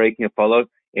give No Braking a follow.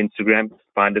 Instagram,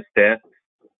 find us there.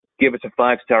 Give us a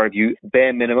 5-star review,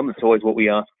 bare minimum. That's always what we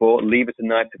ask for. Leave us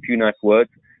a few nice words.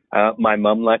 My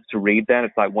mum likes to read that.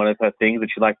 It's like one of her things that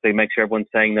she likes to make sure everyone's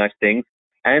saying nice things.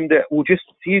 And we'll just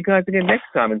see you guys again next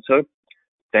time. And so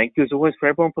thank you as always for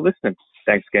everyone for listening.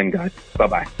 Thanks again, guys.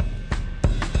 Bye-bye.